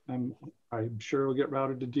I'm sure it'll get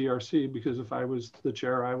routed to DRC, because if I was the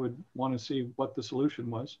chair, I would want to see what the solution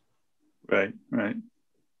was. Right.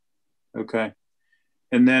 Okay.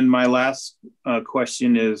 And then my last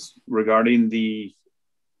question is regarding the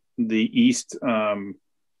east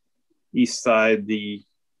side, the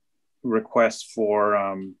request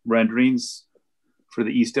for renderings for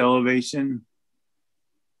the east elevation.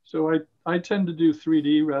 So I tend to do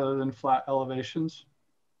 3D rather than flat elevations.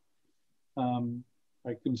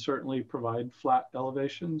 I can certainly provide flat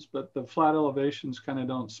elevations, but the flat elevations kind of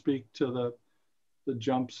don't speak to the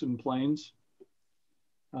jumps and planes,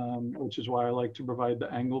 which is why I like to provide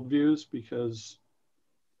the angled views, because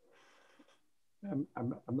I'm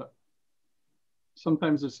not,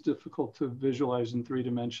 sometimes it's difficult to visualize in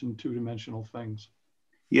 3-dimension, 2-dimensional things.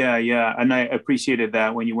 Yeah, and I appreciated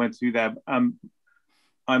that when you went through that. I'm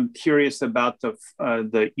curious about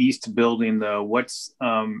the east building though. What's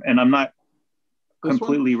and I'm not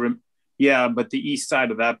completely but the east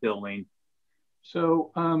side of that building.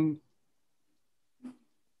 So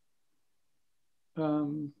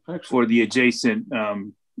actually, for the adjacent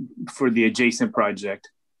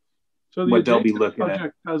project, so the what they'll be adjacent looking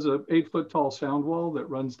project has a 8-foot tall sound wall that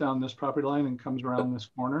runs down this property line and comes around this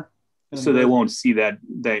corner. And so they won't see that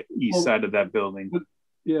east side of that building.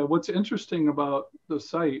 Yeah, what's interesting about the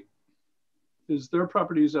site is their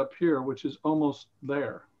property is up here, which is almost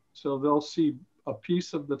there. So they'll see a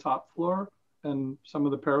piece of the top floor and some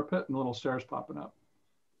of the parapet and little stairs popping up.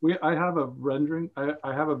 I have a rendering, I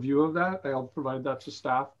have a view of that. I'll provide that to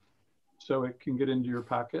staff so it can get into your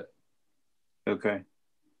packet. Okay.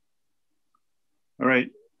 All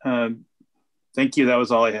right. Thank you. That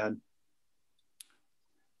was all I had.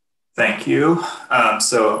 Thank you.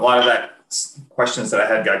 So a lot of that questions that I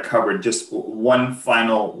had got covered. Just one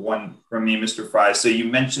final one from me, Mr. Fry. So you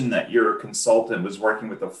mentioned that your consultant was working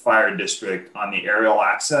with the fire district on the aerial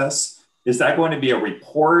access. Is that going to be a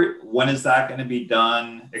report? When is that going to be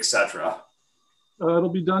done, etc.? It'll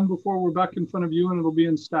be done before we're back in front of you, and it'll be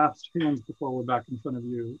in staff's hands before we're back in front of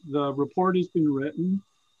you. The report has been written.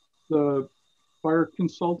 The fire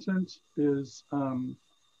consultant is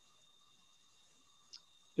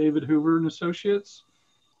David Hoover and Associates.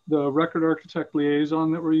 The record architect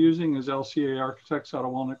liaison that we're using is LCA Architects out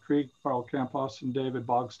of Walnut Creek, Carl Campos and David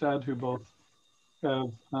Bogstad, who both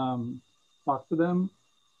have talked to them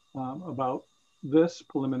about this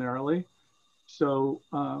preliminarily. So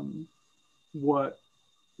what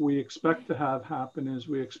we expect to have happen is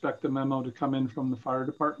we expect a memo to come in from the fire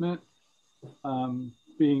department,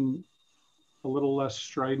 being a little less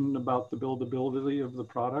strident about the buildability of the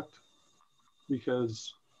product,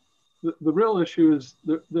 because the real issue is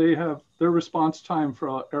that they have their response time for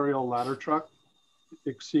an aerial ladder truck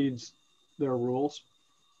exceeds their rules.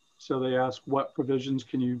 So they ask, what provisions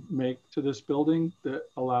can you make to this building that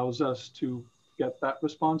allows us to get that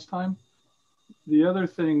response time? The other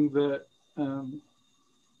thing that, I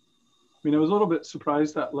mean, I was a little bit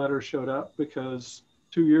surprised that letter showed up, because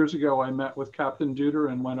 2 years ago I met with Captain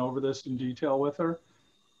Duder and went over this in detail with her,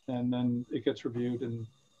 and then it gets reviewed. And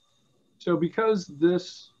so because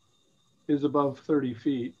this is above 30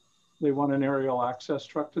 feet, they want an aerial access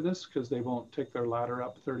truck to this because they won't take their ladder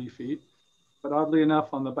up 30 feet. But oddly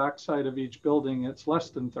enough, on the backside of each building, it's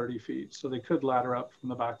less than 30 feet. So they could ladder up from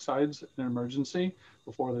the backsides in an emergency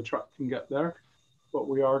before the truck can get there. But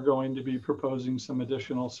we are going to be proposing some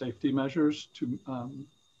additional safety measures to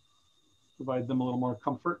provide them a little more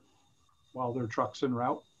comfort while their truck's en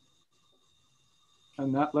route.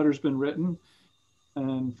 And that letter's been written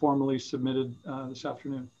and formally submitted this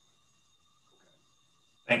afternoon.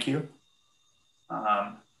 Thank you.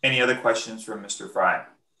 Any other questions from Mr. Fry?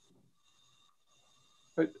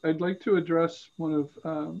 I'd like to address one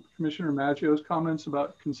of Commissioner Maggio's comments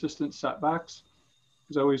about consistent setbacks,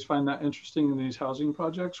 because I always find that interesting in these housing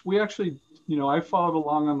projects. We actually, you know, I followed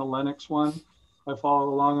along on the Lenox one. I followed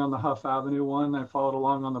along on the Huff Avenue one. I followed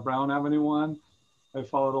along on the Brown Avenue one. I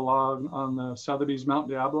followed along on the Sotheby's Mount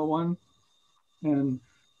Diablo one. And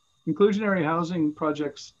inclusionary housing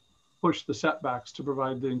projects push the setbacks to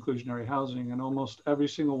provide the inclusionary housing. And almost every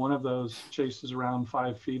single one of those chases around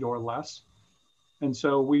 5 feet or less. And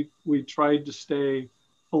so we tried to stay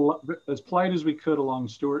as polite as we could along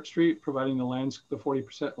Stewart Street, providing the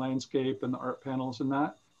 40% landscape and the art panels and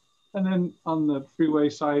that. And then on the freeway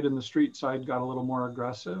side and the street side got a little more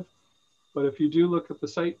aggressive. But if you do look at the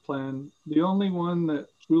site plan, the only one that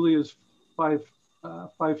truly is 5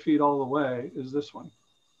 feet all the way is this one.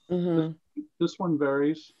 Mm-hmm. This one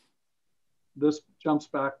varies. This jumps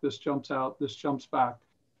back, this jumps out, this jumps back.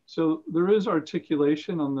 So there is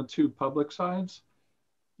articulation on the two public sides.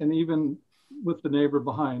 And even with the neighbor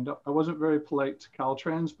behind, I wasn't very polite to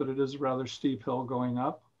Caltrans, but it is a rather steep hill going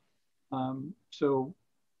up. So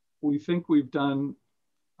we think we've done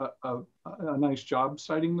a nice job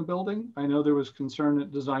siting the building. I know there was concern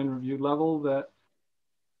at design review level that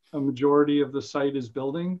a majority of the site is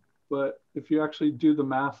building, but if you actually do the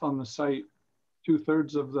math on the site,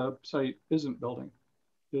 2/3 of the site isn't building.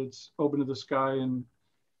 It's open to the sky and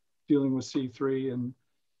dealing with C3 and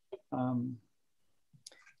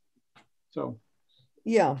so.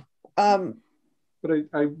 Yeah. But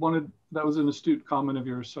I wanted, that was an astute comment of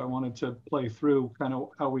yours, so I wanted to play through kind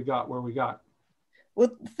of how we got where we got.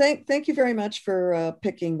 Well, thank you very much for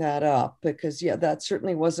picking that up, because yeah, that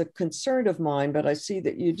certainly was a concern of mine, but I see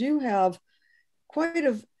that you do have quite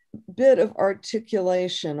a bit of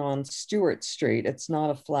articulation on Stewart Street. It's not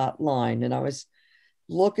a flat line. And I was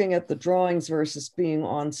looking at the drawings versus being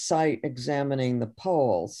on site examining the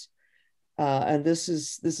poles. And this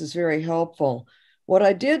is very helpful. What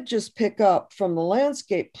I did just pick up from the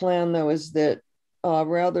landscape plan, though, is that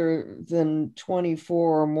rather than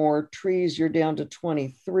 24 or more trees, you're down to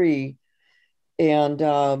 23. And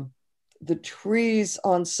the trees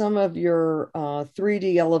on some of your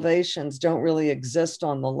 3D elevations don't really exist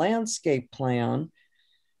on the landscape plan.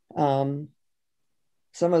 Some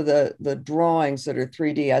of the drawings that are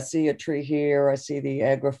 3D, I see a tree here, I see the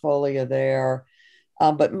agrifolia there.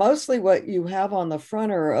 But mostly what you have on the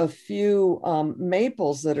front are a few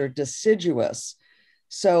maples that are deciduous.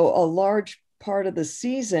 So a large part of the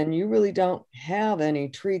season, you really don't have any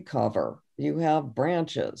tree cover. You have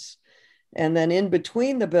branches. And then in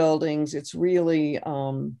between the buildings, it's really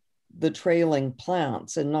the trailing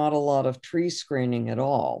plants and not a lot of tree screening at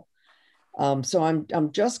all. So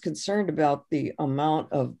I'm just concerned about the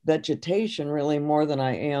amount of vegetation really more than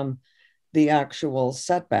I am the actual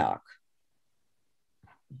setback.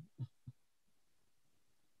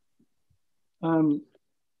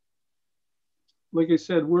 Like I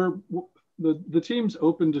said, the team's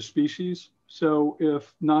open to species. So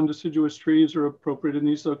if non-deciduous trees are appropriate in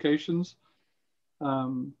these locations,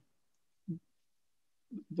 I'm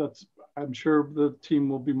sure the team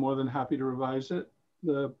will be more than happy to revise it.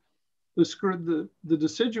 The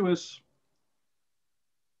deciduous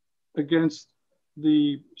against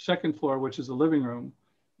the second floor, which is the living room,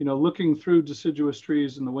 you know, looking through deciduous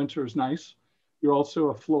trees in the winter is nice. You're also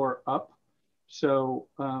a floor up. So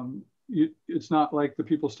it's not like the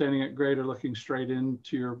people standing at grade are looking straight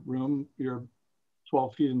into your room. You're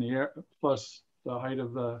 12 feet in the air, plus the height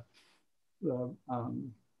of the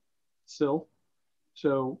sill.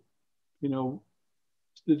 So, you know,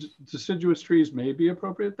 the deciduous trees may be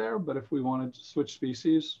appropriate there, but if we wanted to switch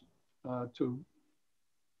species to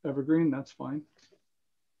evergreen, that's fine.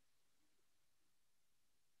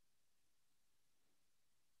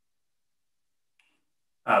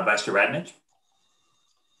 Vice Chair Radnich?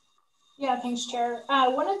 Yeah, thanks, Chair.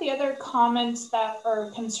 One of the other comments that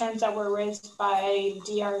or concerns that were raised by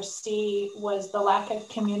DRC was the lack of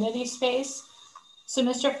community space. So,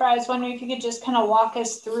 Mr. Fry, I was wondering if you could just kind of walk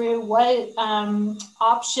us through what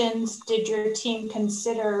options did your team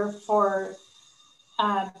consider for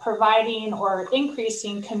providing or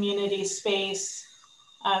increasing community space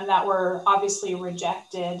that were obviously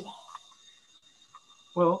rejected?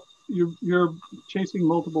 Well, you're chasing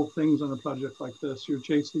multiple things on a project like this. You're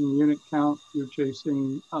chasing unit count, you're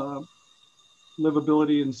chasing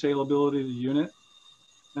livability and saleability of the unit,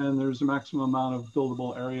 and there's a maximum amount of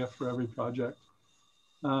buildable area for every project.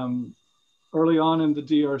 Early on in the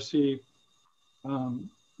DRC,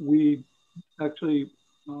 we actually,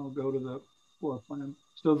 I'll go to the floor plan.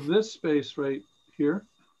 So this space right here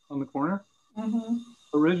on the corner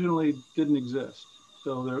originally didn't exist.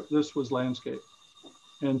 So this was landscape.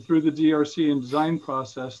 And through the DRC and design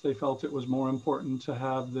process, they felt it was more important to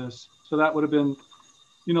have this. So that would have been,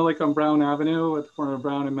 you know, like on Brown Avenue at the corner of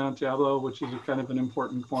Brown and Mount Diablo, which is a kind of an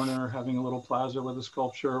important corner, having a little plaza with a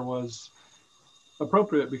sculpture was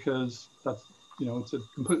appropriate because that's, you know, it's a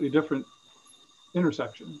completely different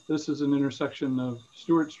intersection. This is an intersection of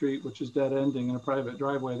Stewart Street, which is dead ending in a private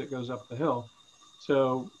driveway that goes up the hill.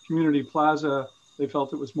 So Community Plaza, they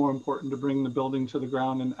felt it was more important to bring the building to the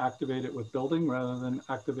ground and activate it with building rather than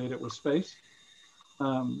activate it with space.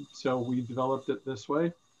 So we developed it this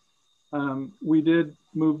way. We did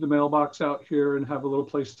move the mailbox out here and have a little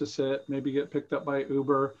place to sit, maybe get picked up by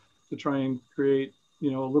Uber to try and create,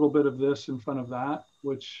 you know, a little bit of this in front of that,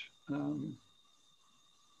 which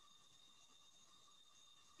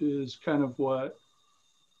is kind of what,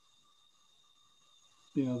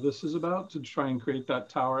 you know, this is about, to try and create that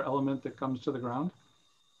tower element that comes to the ground.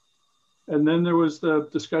 And then there was the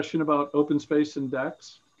discussion about open space and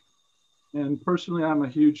decks. And personally, I'm a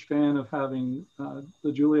huge fan of having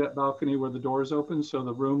the Juliet balcony where the doors open, so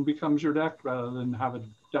the room becomes your deck rather than have a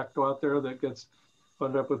deck go out there that gets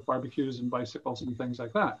put up with barbecues and bicycles and things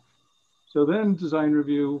like that. So then design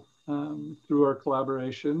review, through our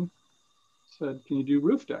collaboration, said, can you do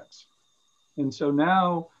roof decks? And so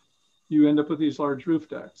now you end up with these large roof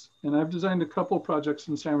decks. And I've designed a couple projects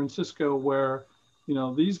in San Francisco where, you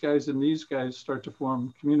know, these guys and these guys start to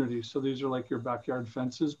form communities. So these are like your backyard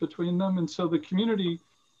fences between them. And so the community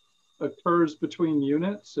occurs between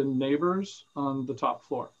units and neighbors on the top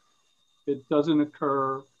floor. It doesn't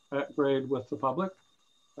occur at grade with the public.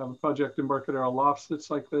 I have a project in Embarcadero Lofts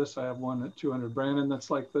that's like this. I have one at 200 Brandon that's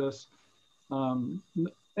like this. And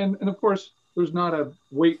of course, there's not a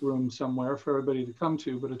weight room somewhere for everybody to come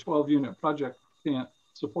to, but a 12-unit project can't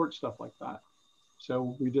support stuff like that.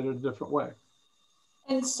 So we did it a different way.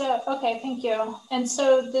 And so, okay, thank you. And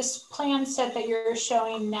so this plan set that you're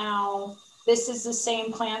showing now, this is the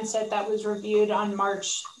same plan set that was reviewed on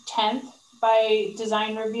March 10th by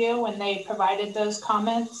Design Review when they provided those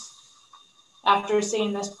comments after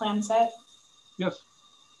seeing this plan set? Yes.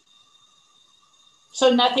 So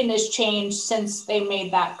nothing has changed since they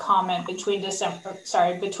made that comment between March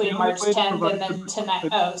 10th and then tonight.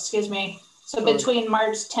 Oh, excuse me. So between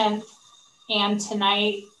March 10th and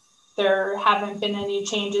tonight, there haven't been any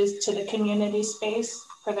changes to the community space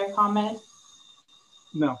for their comment?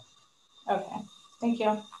 No. Okay, thank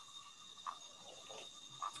you.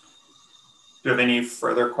 Do you have any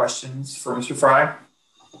further questions for Mr. Fry?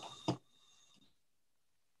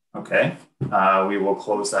 Okay, we will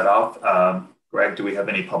close that off. Greg, do we have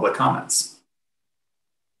any public comments?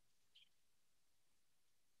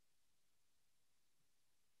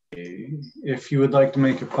 If you would like to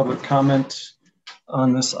make a public comment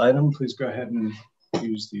on this item, please go ahead and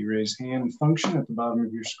use the raise hand function at the bottom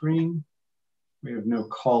of your screen. We have no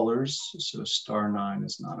callers, so *9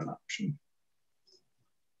 is not an option.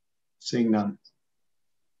 Seeing none.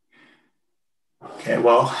 Okay,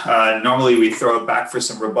 well, normally we throw it back for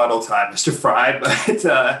some rebuttal time, Mr. Fry,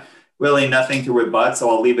 but really nothing to rebut, so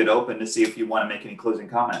I'll leave it open to see if you want to make any closing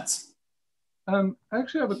comments. I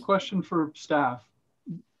actually have a question for staff.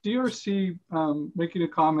 DRC making a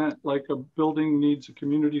comment like a building needs a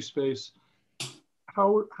community space.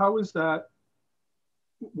 How is that,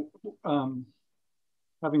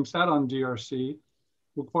 having sat on DRC,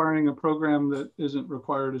 requiring a program that isn't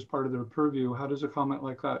required as part of their purview? How does a comment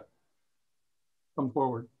like that come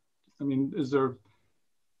forward? I mean, is there,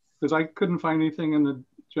 because I couldn't find anything in the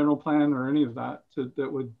general plan or any of that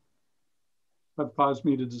that would have caused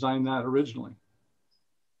me to design that originally.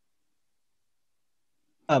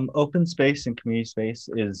 Open space and community space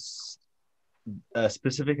is a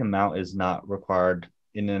specific amount is not required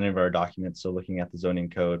in any of our documents. So looking at the zoning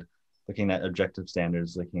code, looking at objective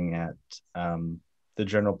standards, looking at the the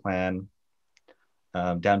general plan,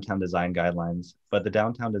 downtown design guidelines, but the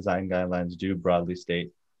downtown design guidelines do broadly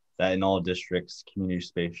state that in all districts, community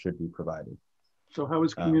space should be provided. So how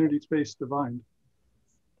is community space defined?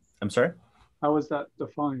 I'm sorry? How is that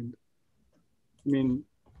defined? I mean,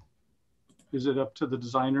 is it up to the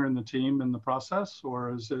designer and the team in the process,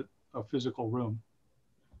 or is it a physical room?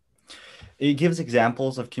 It gives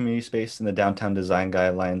examples of community space in the downtown design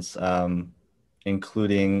guidelines,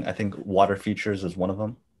 including, I think, water features is one of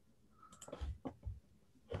them.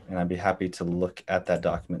 And I'd be happy to look at that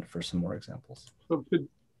document for some more examples. So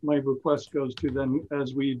my request goes to then,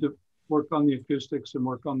 as we work on the acoustics and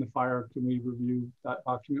work on the fire, can we review that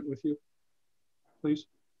document with you, please?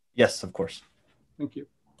 Yes, of course. Thank you.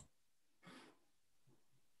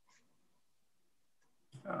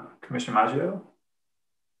 Commissioner Maggio?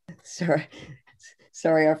 Sorry,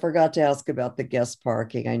 I forgot to ask about the guest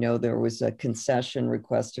parking. I know there was a concession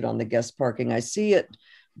requested on the guest parking. I see it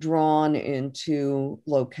drawn in 2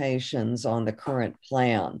 locations on the current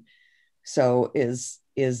plan. So is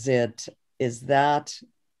that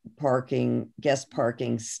guest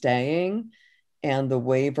parking staying, and the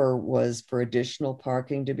waiver was for additional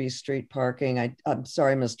parking to be street parking? I'm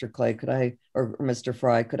sorry, Mr. Clay, or Mr.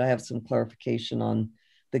 Fry, could I have some clarification on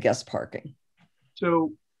the guest parking?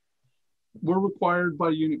 So we're required by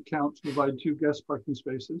unit count to provide 2 guest parking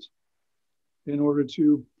spaces. In order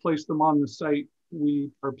to place them on the site,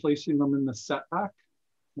 we are placing them in the setback,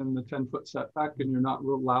 in the 10-foot setback, and you're not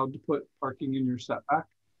allowed to put parking in your setback.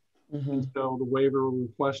 Mm-hmm. And so the waiver we're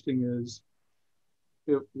requesting is,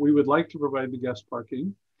 if we would like to provide the guest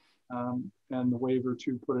parking and the waiver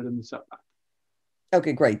to put it in the setback.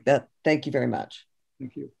 Okay, great. Thank you very much.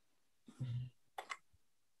 Thank you.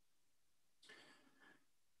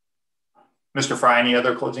 Mr. Fry, any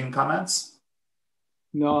other closing comments?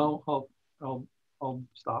 No, I'll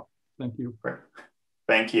stop. Thank you. Great.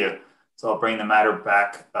 Thank you. So I'll bring the matter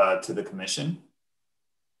back to the commission,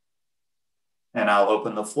 and I'll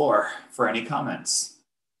open the floor for any comments.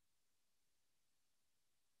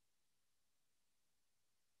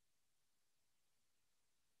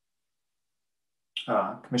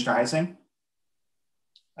 Commissioner Heising?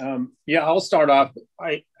 Yeah, I'll start off.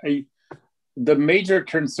 The major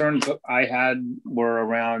concerns I had were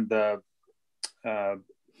around the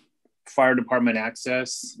fire department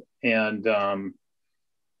access, and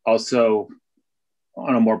also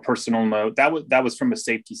on a more personal note, that was from a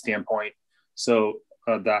safety standpoint. So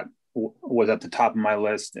that was at the top of my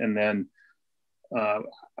list. And then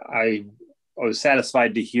I was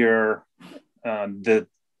satisfied to hear the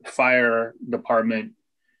fire department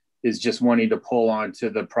is just wanting to pull onto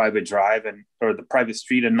the private drive or the private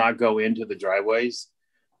street and not go into the driveways,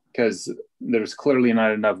 because there's clearly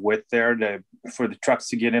not enough width there for the trucks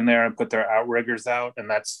to get in there and put their outriggers out. And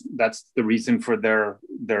that's the reason for their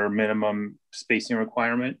minimum spacing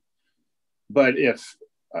requirement. But if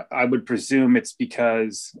I would presume it's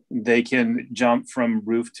because they can jump from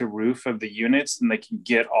roof to roof of the units, and they can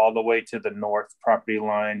get all the way to the north property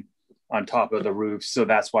line on top of the roof. So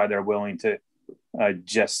that's why they're willing to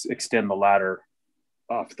just extend the ladder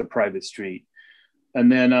off the private street.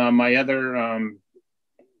 And then my other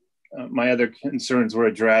concerns were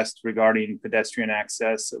addressed regarding pedestrian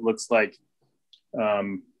access. It looks like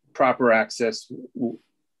proper access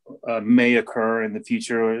may occur in the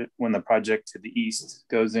future when the project to the east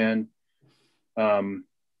goes in.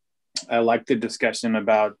 I like the discussion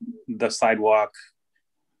about the sidewalk.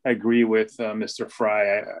 I agree with Mr.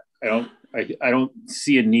 Fry. I don't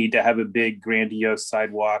see a need to have a big grandiose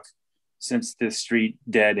sidewalk, since this street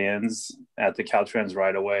dead ends at the Caltrans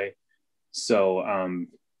right away. So,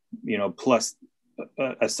 plus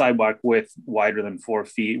a sidewalk width wider than 4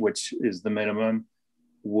 feet, which is the minimum,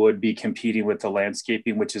 would be competing with the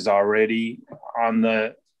landscaping, which is already on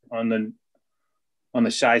the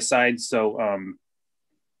shy side. So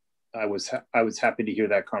I was happy to hear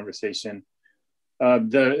that conversation.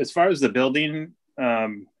 As far as the building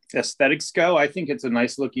aesthetics go, I think it's a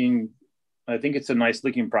nice looking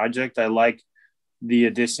project. I like the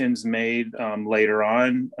additions made later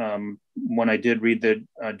on. When I did read the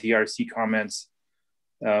DRC comments,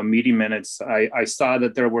 meeting minutes, I saw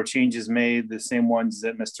that there were changes made, the same ones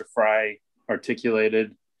that Mr. Fry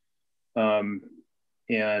articulated. And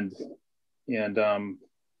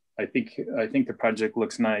I think the project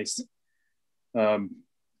looks nice. I'll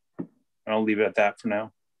leave it at that for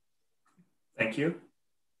now. Thank you.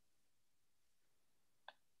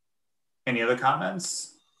 Any other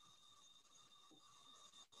comments?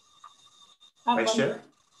 Vice Chair,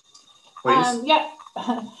 please. Yeah,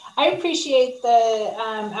 I appreciate the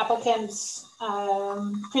applicant's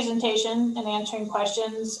presentation and answering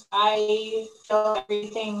questions. I feel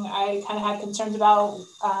everything I kind of had concerns about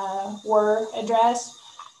were addressed.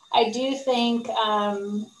 I do think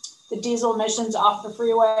the diesel emissions off the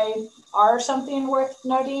freeway are something worth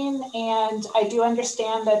noting. And I do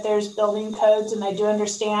understand that there's building codes, and I do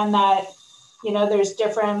understand that, you know, there's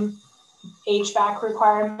different HVAC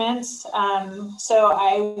requirements. So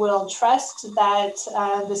I will trust that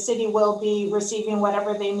the city will be receiving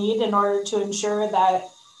whatever they need in order to ensure that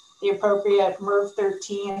the appropriate MERV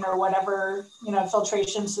 13 or whatever, you know,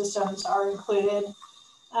 filtration systems are included.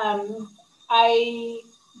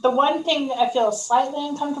 The one thing I feel slightly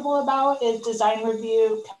uncomfortable about is Design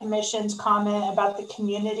Review Commission's comment about the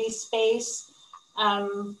community space.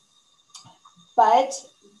 But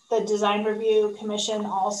the Design Review Commission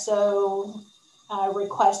also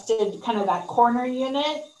requested kind of that corner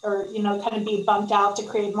unit, or, you know, kind of be bumped out to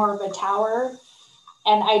create more of a tower.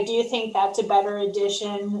 And I do think that's a better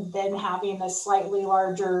addition than having a slightly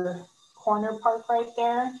larger corner park right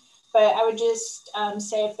there. But I would just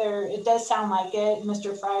say, if there, it does sound like it,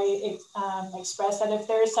 Mr. Fry expressed that if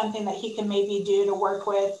there is something that he can maybe do to work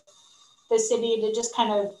with the city to just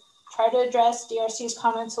kind of try to address DRC's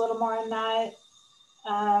comments a little more on that.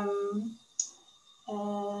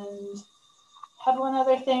 And had one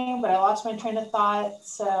other thing, but I lost my train of thought.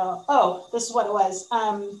 So, oh, this is what it was.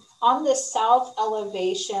 On the south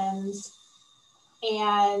elevations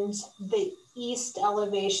and the east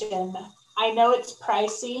elevation, I know it's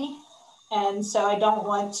pricey, and so I don't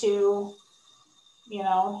want to, you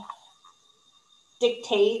know,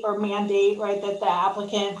 dictate or mandate, right, that the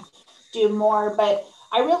applicant do more, but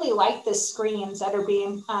I really like the screens that are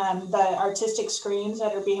being, the artistic screens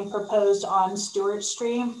that are being proposed on Stewart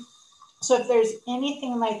Street. So if there's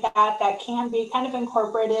anything like that that can be kind of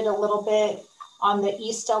incorporated a little bit on the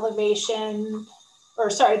east elevation, or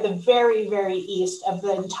sorry, the very, very east of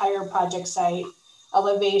the entire project site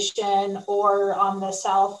elevation, or on the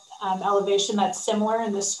south elevation that's similar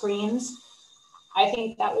in the screens, I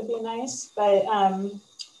think that would be nice, but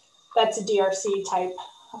that's a DRC type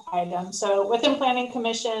item. So within Planning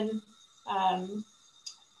Commission,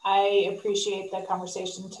 I appreciate the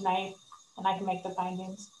conversation tonight, and I can make the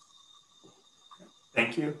findings.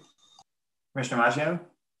 Thank you. Commissioner Maggio?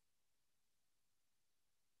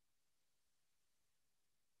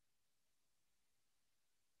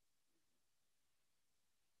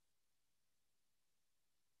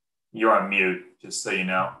 You're on mute, just so you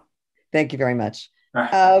know. Thank you very much.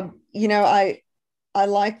 You know, I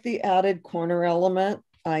like the added corner element.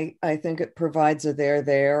 I think it provides a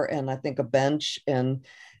there, and I think a bench, and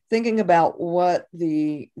thinking about what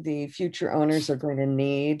the future owners are going to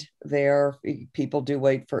need there. People do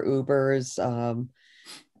wait for Ubers,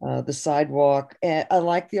 the sidewalk. And I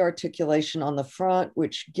like the articulation on the front,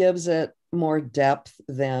 which gives it more depth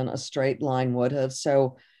than a straight line would have.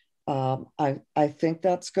 So I think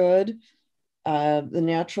that's good. The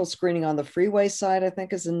natural screening on the freeway side, I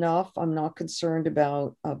think, is enough. I'm not concerned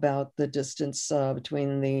about the distance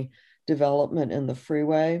between the development and the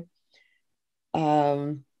freeway.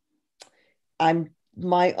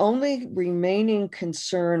 My only remaining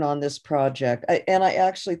concern on this project, and I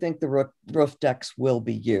actually think the roof decks will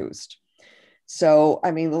be used. So,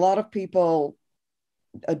 I mean, a lot of people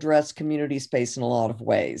address community space in a lot of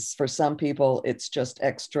ways. For some people, it's just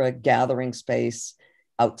extra gathering space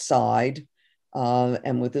outside.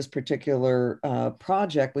 And with this particular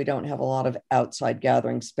project, we don't have a lot of outside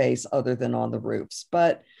gathering space other than on the roofs,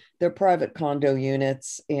 but they're private condo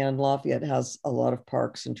units, and Lafayette has a lot of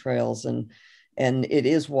parks and trails, and it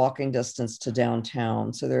is walking distance to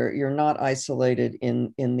downtown. So you're not isolated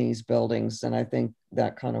in these buildings. And I think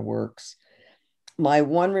that kind of works. My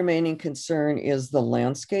one remaining concern is the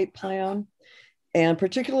landscape plan. And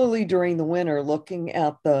particularly during the winter, looking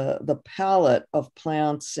at the palette of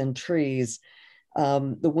plants and trees,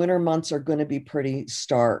 the winter months are going to be pretty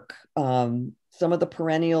stark. Some of the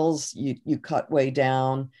perennials you cut way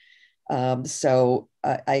down. So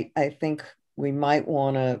I think we might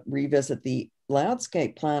want to revisit the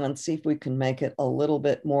landscape plan and see if we can make it a little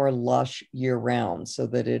bit more lush year round, so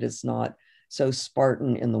that it is not so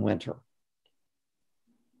Spartan in the winter.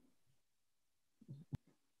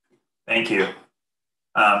 Thank you.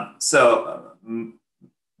 So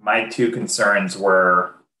my two concerns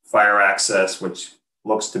were fire access, which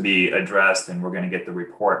looks to be addressed, and we're going to get the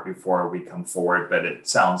report before we come forward, but it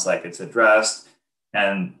sounds like it's addressed.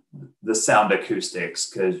 And the sound acoustics,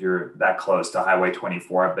 because you're that close to Highway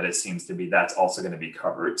 24, but it seems to be that's also going to be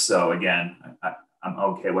covered. So again, I'm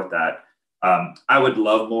okay with that. I would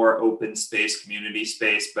love more open space, community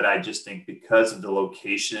space, but I just think because of the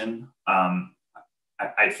location,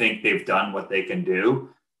 I think they've done what they can do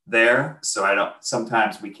there. So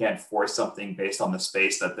sometimes we can't force something based on the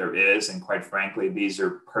space that there is. And quite frankly, these are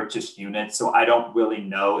purchased units. So I don't really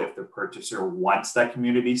know if the purchaser wants that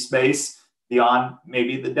community space beyond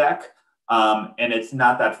maybe the deck. And it's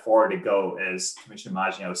not that far to go, as Commissioner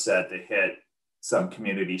Maggio said, to hit some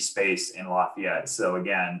community space in Lafayette. So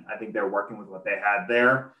again, I think they're working with what they had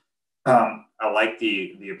there. I like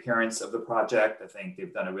the appearance of the project. I think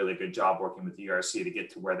they've done a really good job working with the ERC to get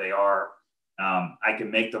to where they are. I can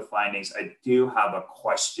make the findings. I do have a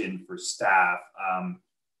question for staff,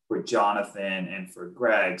 for Jonathan and for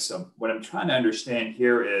Greg. So what I'm trying to understand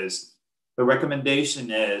here is the recommendation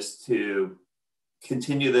is to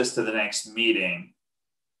continue this to the next meeting.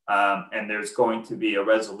 And there's going to be a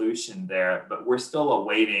resolution there, but we're still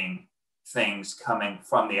awaiting things coming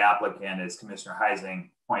from the applicant, as Commissioner Heising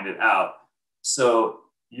pointed out. So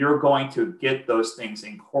you're going to get those things,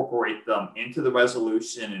 incorporate them into the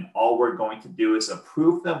resolution, and all we're going to do is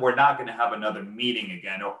approve them. We're not going to have another meeting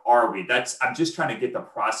again, or are we? I'm just trying to get the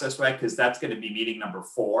process right, because that's going to be meeting number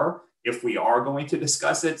 4 if we are going to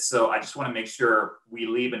discuss it. So I just want to make sure we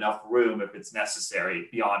leave enough room if it's necessary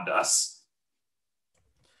beyond us.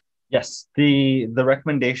 Yes, the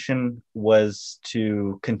recommendation was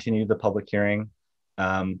to continue the public hearing,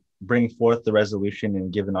 bring forth the resolution,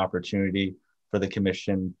 and give an opportunity for the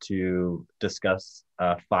commission to discuss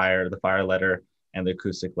the fire letter and the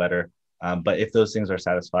acoustic letter. But if those things are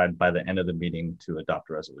satisfied, by the end of the meeting, to adopt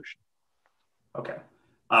a resolution. Okay.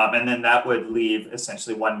 And then that would leave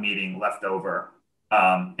essentially one meeting left over.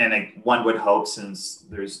 And one would hope, since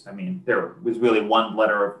there was really one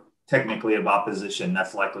letter technically of opposition,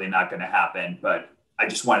 that's likely not going to happen, but I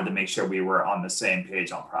just wanted to make sure we were on the same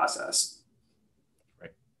page on process.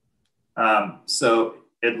 Right. So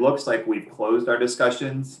it looks like we've closed our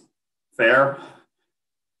discussions. Fair.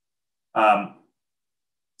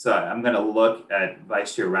 So I'm going to look at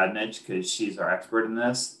Vice Chair Radnich, because she's our expert in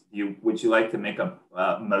this. Would you like to make a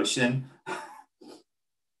motion?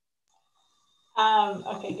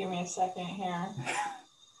 Okay, give me a second here.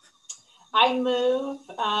 I move,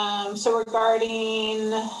 so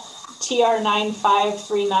regarding TR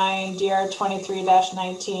 9539, DR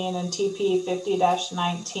 23-19, and TP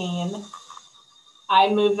 50-19, I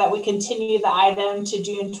move that we continue the item to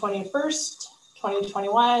June 21st,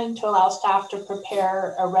 2021, to allow staff to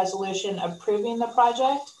prepare a resolution approving the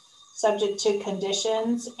project, subject to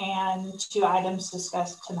conditions and 2 items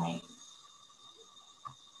discussed tonight.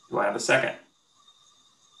 Do I have a second?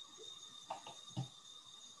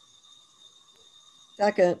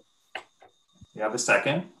 Second. You have a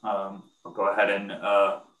second. I'll go ahead and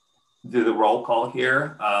do the roll call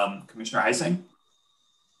here. Commissioner Heising?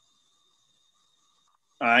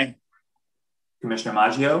 Aye. Commissioner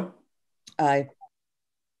Maggio? Aye.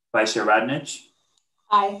 Vice Chair Radnich?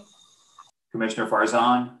 Aye. Commissioner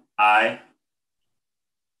Farzan? Aye.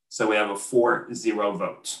 So we have a 4-0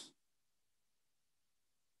 vote.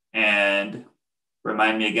 And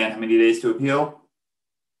remind me again, how many days to appeal?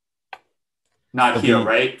 Not here,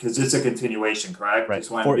 right? Because it's a continuation, correct? Right. Just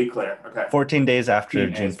wanted to be clear. Okay. 14 days after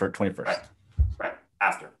June 21st. Right.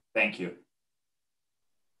 After. Thank you.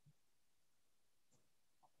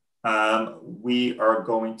 We are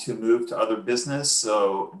going to move to other business.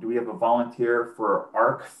 So do we have a volunteer for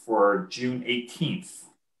ARC for June 18th?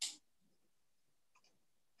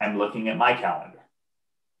 I'm looking at my calendar.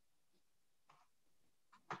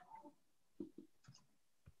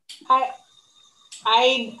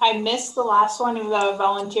 I missed the last one, even though I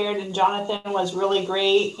volunteered, and Jonathan was really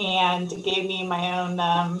great and gave me my own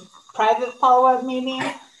private follow-up meeting.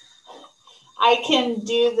 I can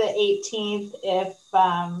do the 18th if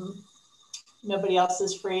nobody else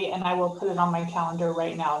is free, and I will put it on my calendar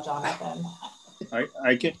right now, Jonathan.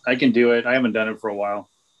 I can do it. I haven't done it for a while.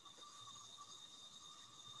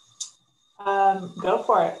 Go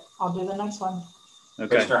for it. I'll do the next one.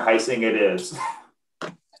 Okay. Commissioner Heising it is.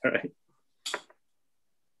 All right.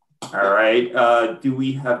 All right. Do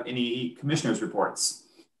we have any commissioners' reports?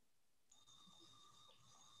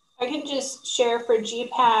 I can just share for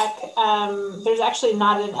GPAC. There's actually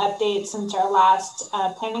not an update since our last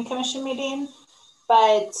Planning Commission meeting,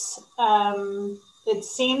 but it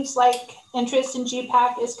seems like interest in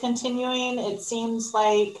GPAC is continuing. It seems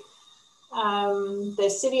like the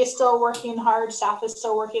city is still working hard, staff is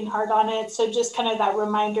still working hard on it. So just kind of that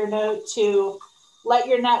reminder note to let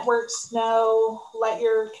your networks know, let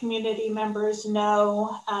your community members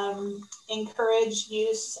know, encourage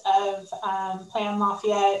use of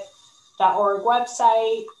planlafayette.org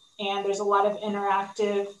website and there's a lot of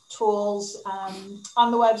interactive tools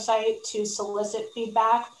on the website to solicit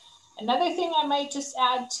feedback. Another thing I might just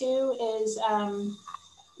add too is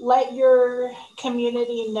let your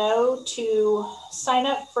community know to sign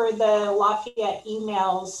up for the Lafayette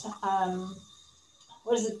emails.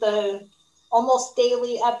 What is it, the almost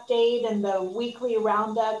daily update and the weekly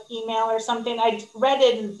roundup email or something? I read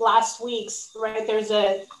it in last week's, right? There's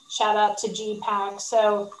a shout out to GPAC.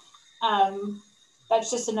 So that's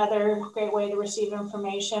just another great way to receive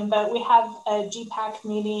information. But we have a GPAC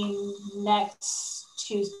meeting next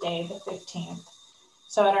Tuesday, the 15th.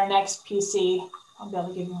 So at our next PC, I'll be able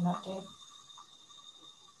to give you an update.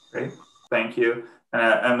 Great, thank you.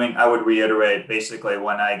 I mean, I would reiterate, basically,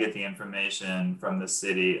 when I get the information from the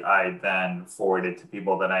city, I then forward it to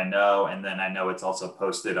people that I know, and then I know it's also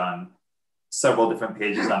posted on several different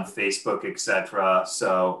pages on Facebook, etc.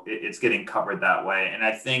 So it's getting covered that way. And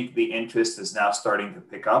I think the interest is now starting to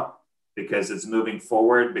pick up because it's moving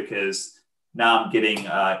forward, because now I'm getting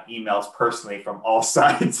emails personally from all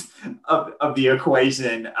sides of the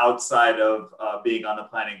equation outside of being on the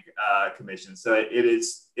planning commission. So it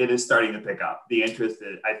is starting to pick up. The interest,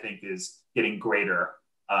 I think, is getting greater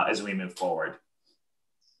as we move forward.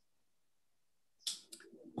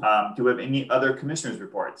 Do we have any other commissioners'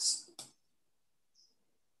 reports?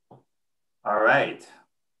 All right,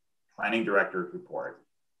 planning director's report,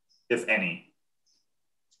 if any.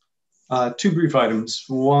 Two brief items.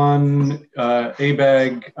 One,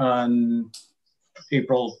 ABAG on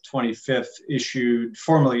April 25th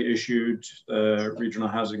formally issued the regional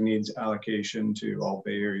housing needs allocation to all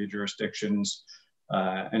Bay Area jurisdictions,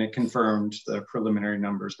 and it confirmed the preliminary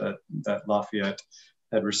numbers that Lafayette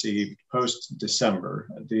had received post-December.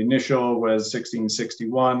 The initial was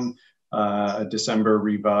 1661, December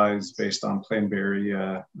revised based on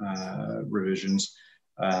Planberry revisions.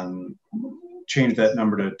 Changed that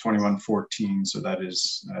number to 2114, so that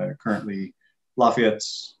is currently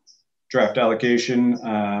Lafayette's draft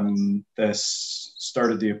allocation. This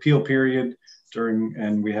started the appeal period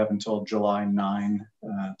and we have until July 9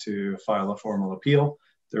 to file a formal appeal.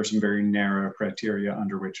 There are some very narrow criteria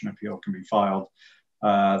under which an appeal can be filed.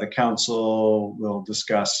 The council will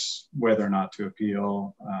discuss whether or not to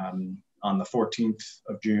appeal on the 14th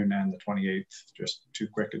of June and the 28th, just two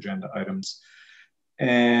quick agenda items.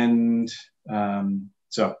 And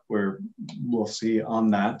so we'll see on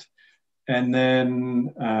that. And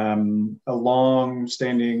then a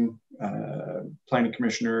long-standing planning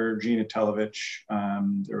commissioner, Gina Telovich,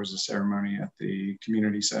 there was a ceremony at the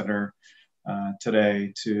community center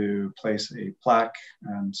today to place a plaque.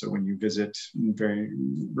 So when you visit very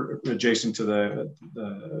adjacent to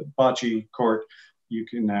the bocce court, you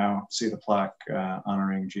can now see the plaque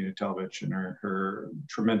honoring Gina Telovich and her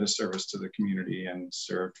tremendous service to the community, and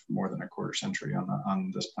served more than a quarter century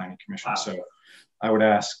on this planning commission. Wow. So I would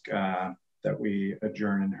ask that we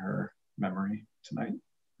adjourn in her memory tonight,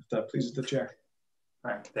 if that pleases the chair.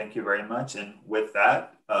 All right, thank you very much. And with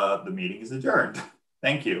that, the meeting is adjourned.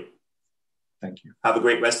 Thank you. Thank you. Have a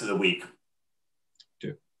great rest of the week.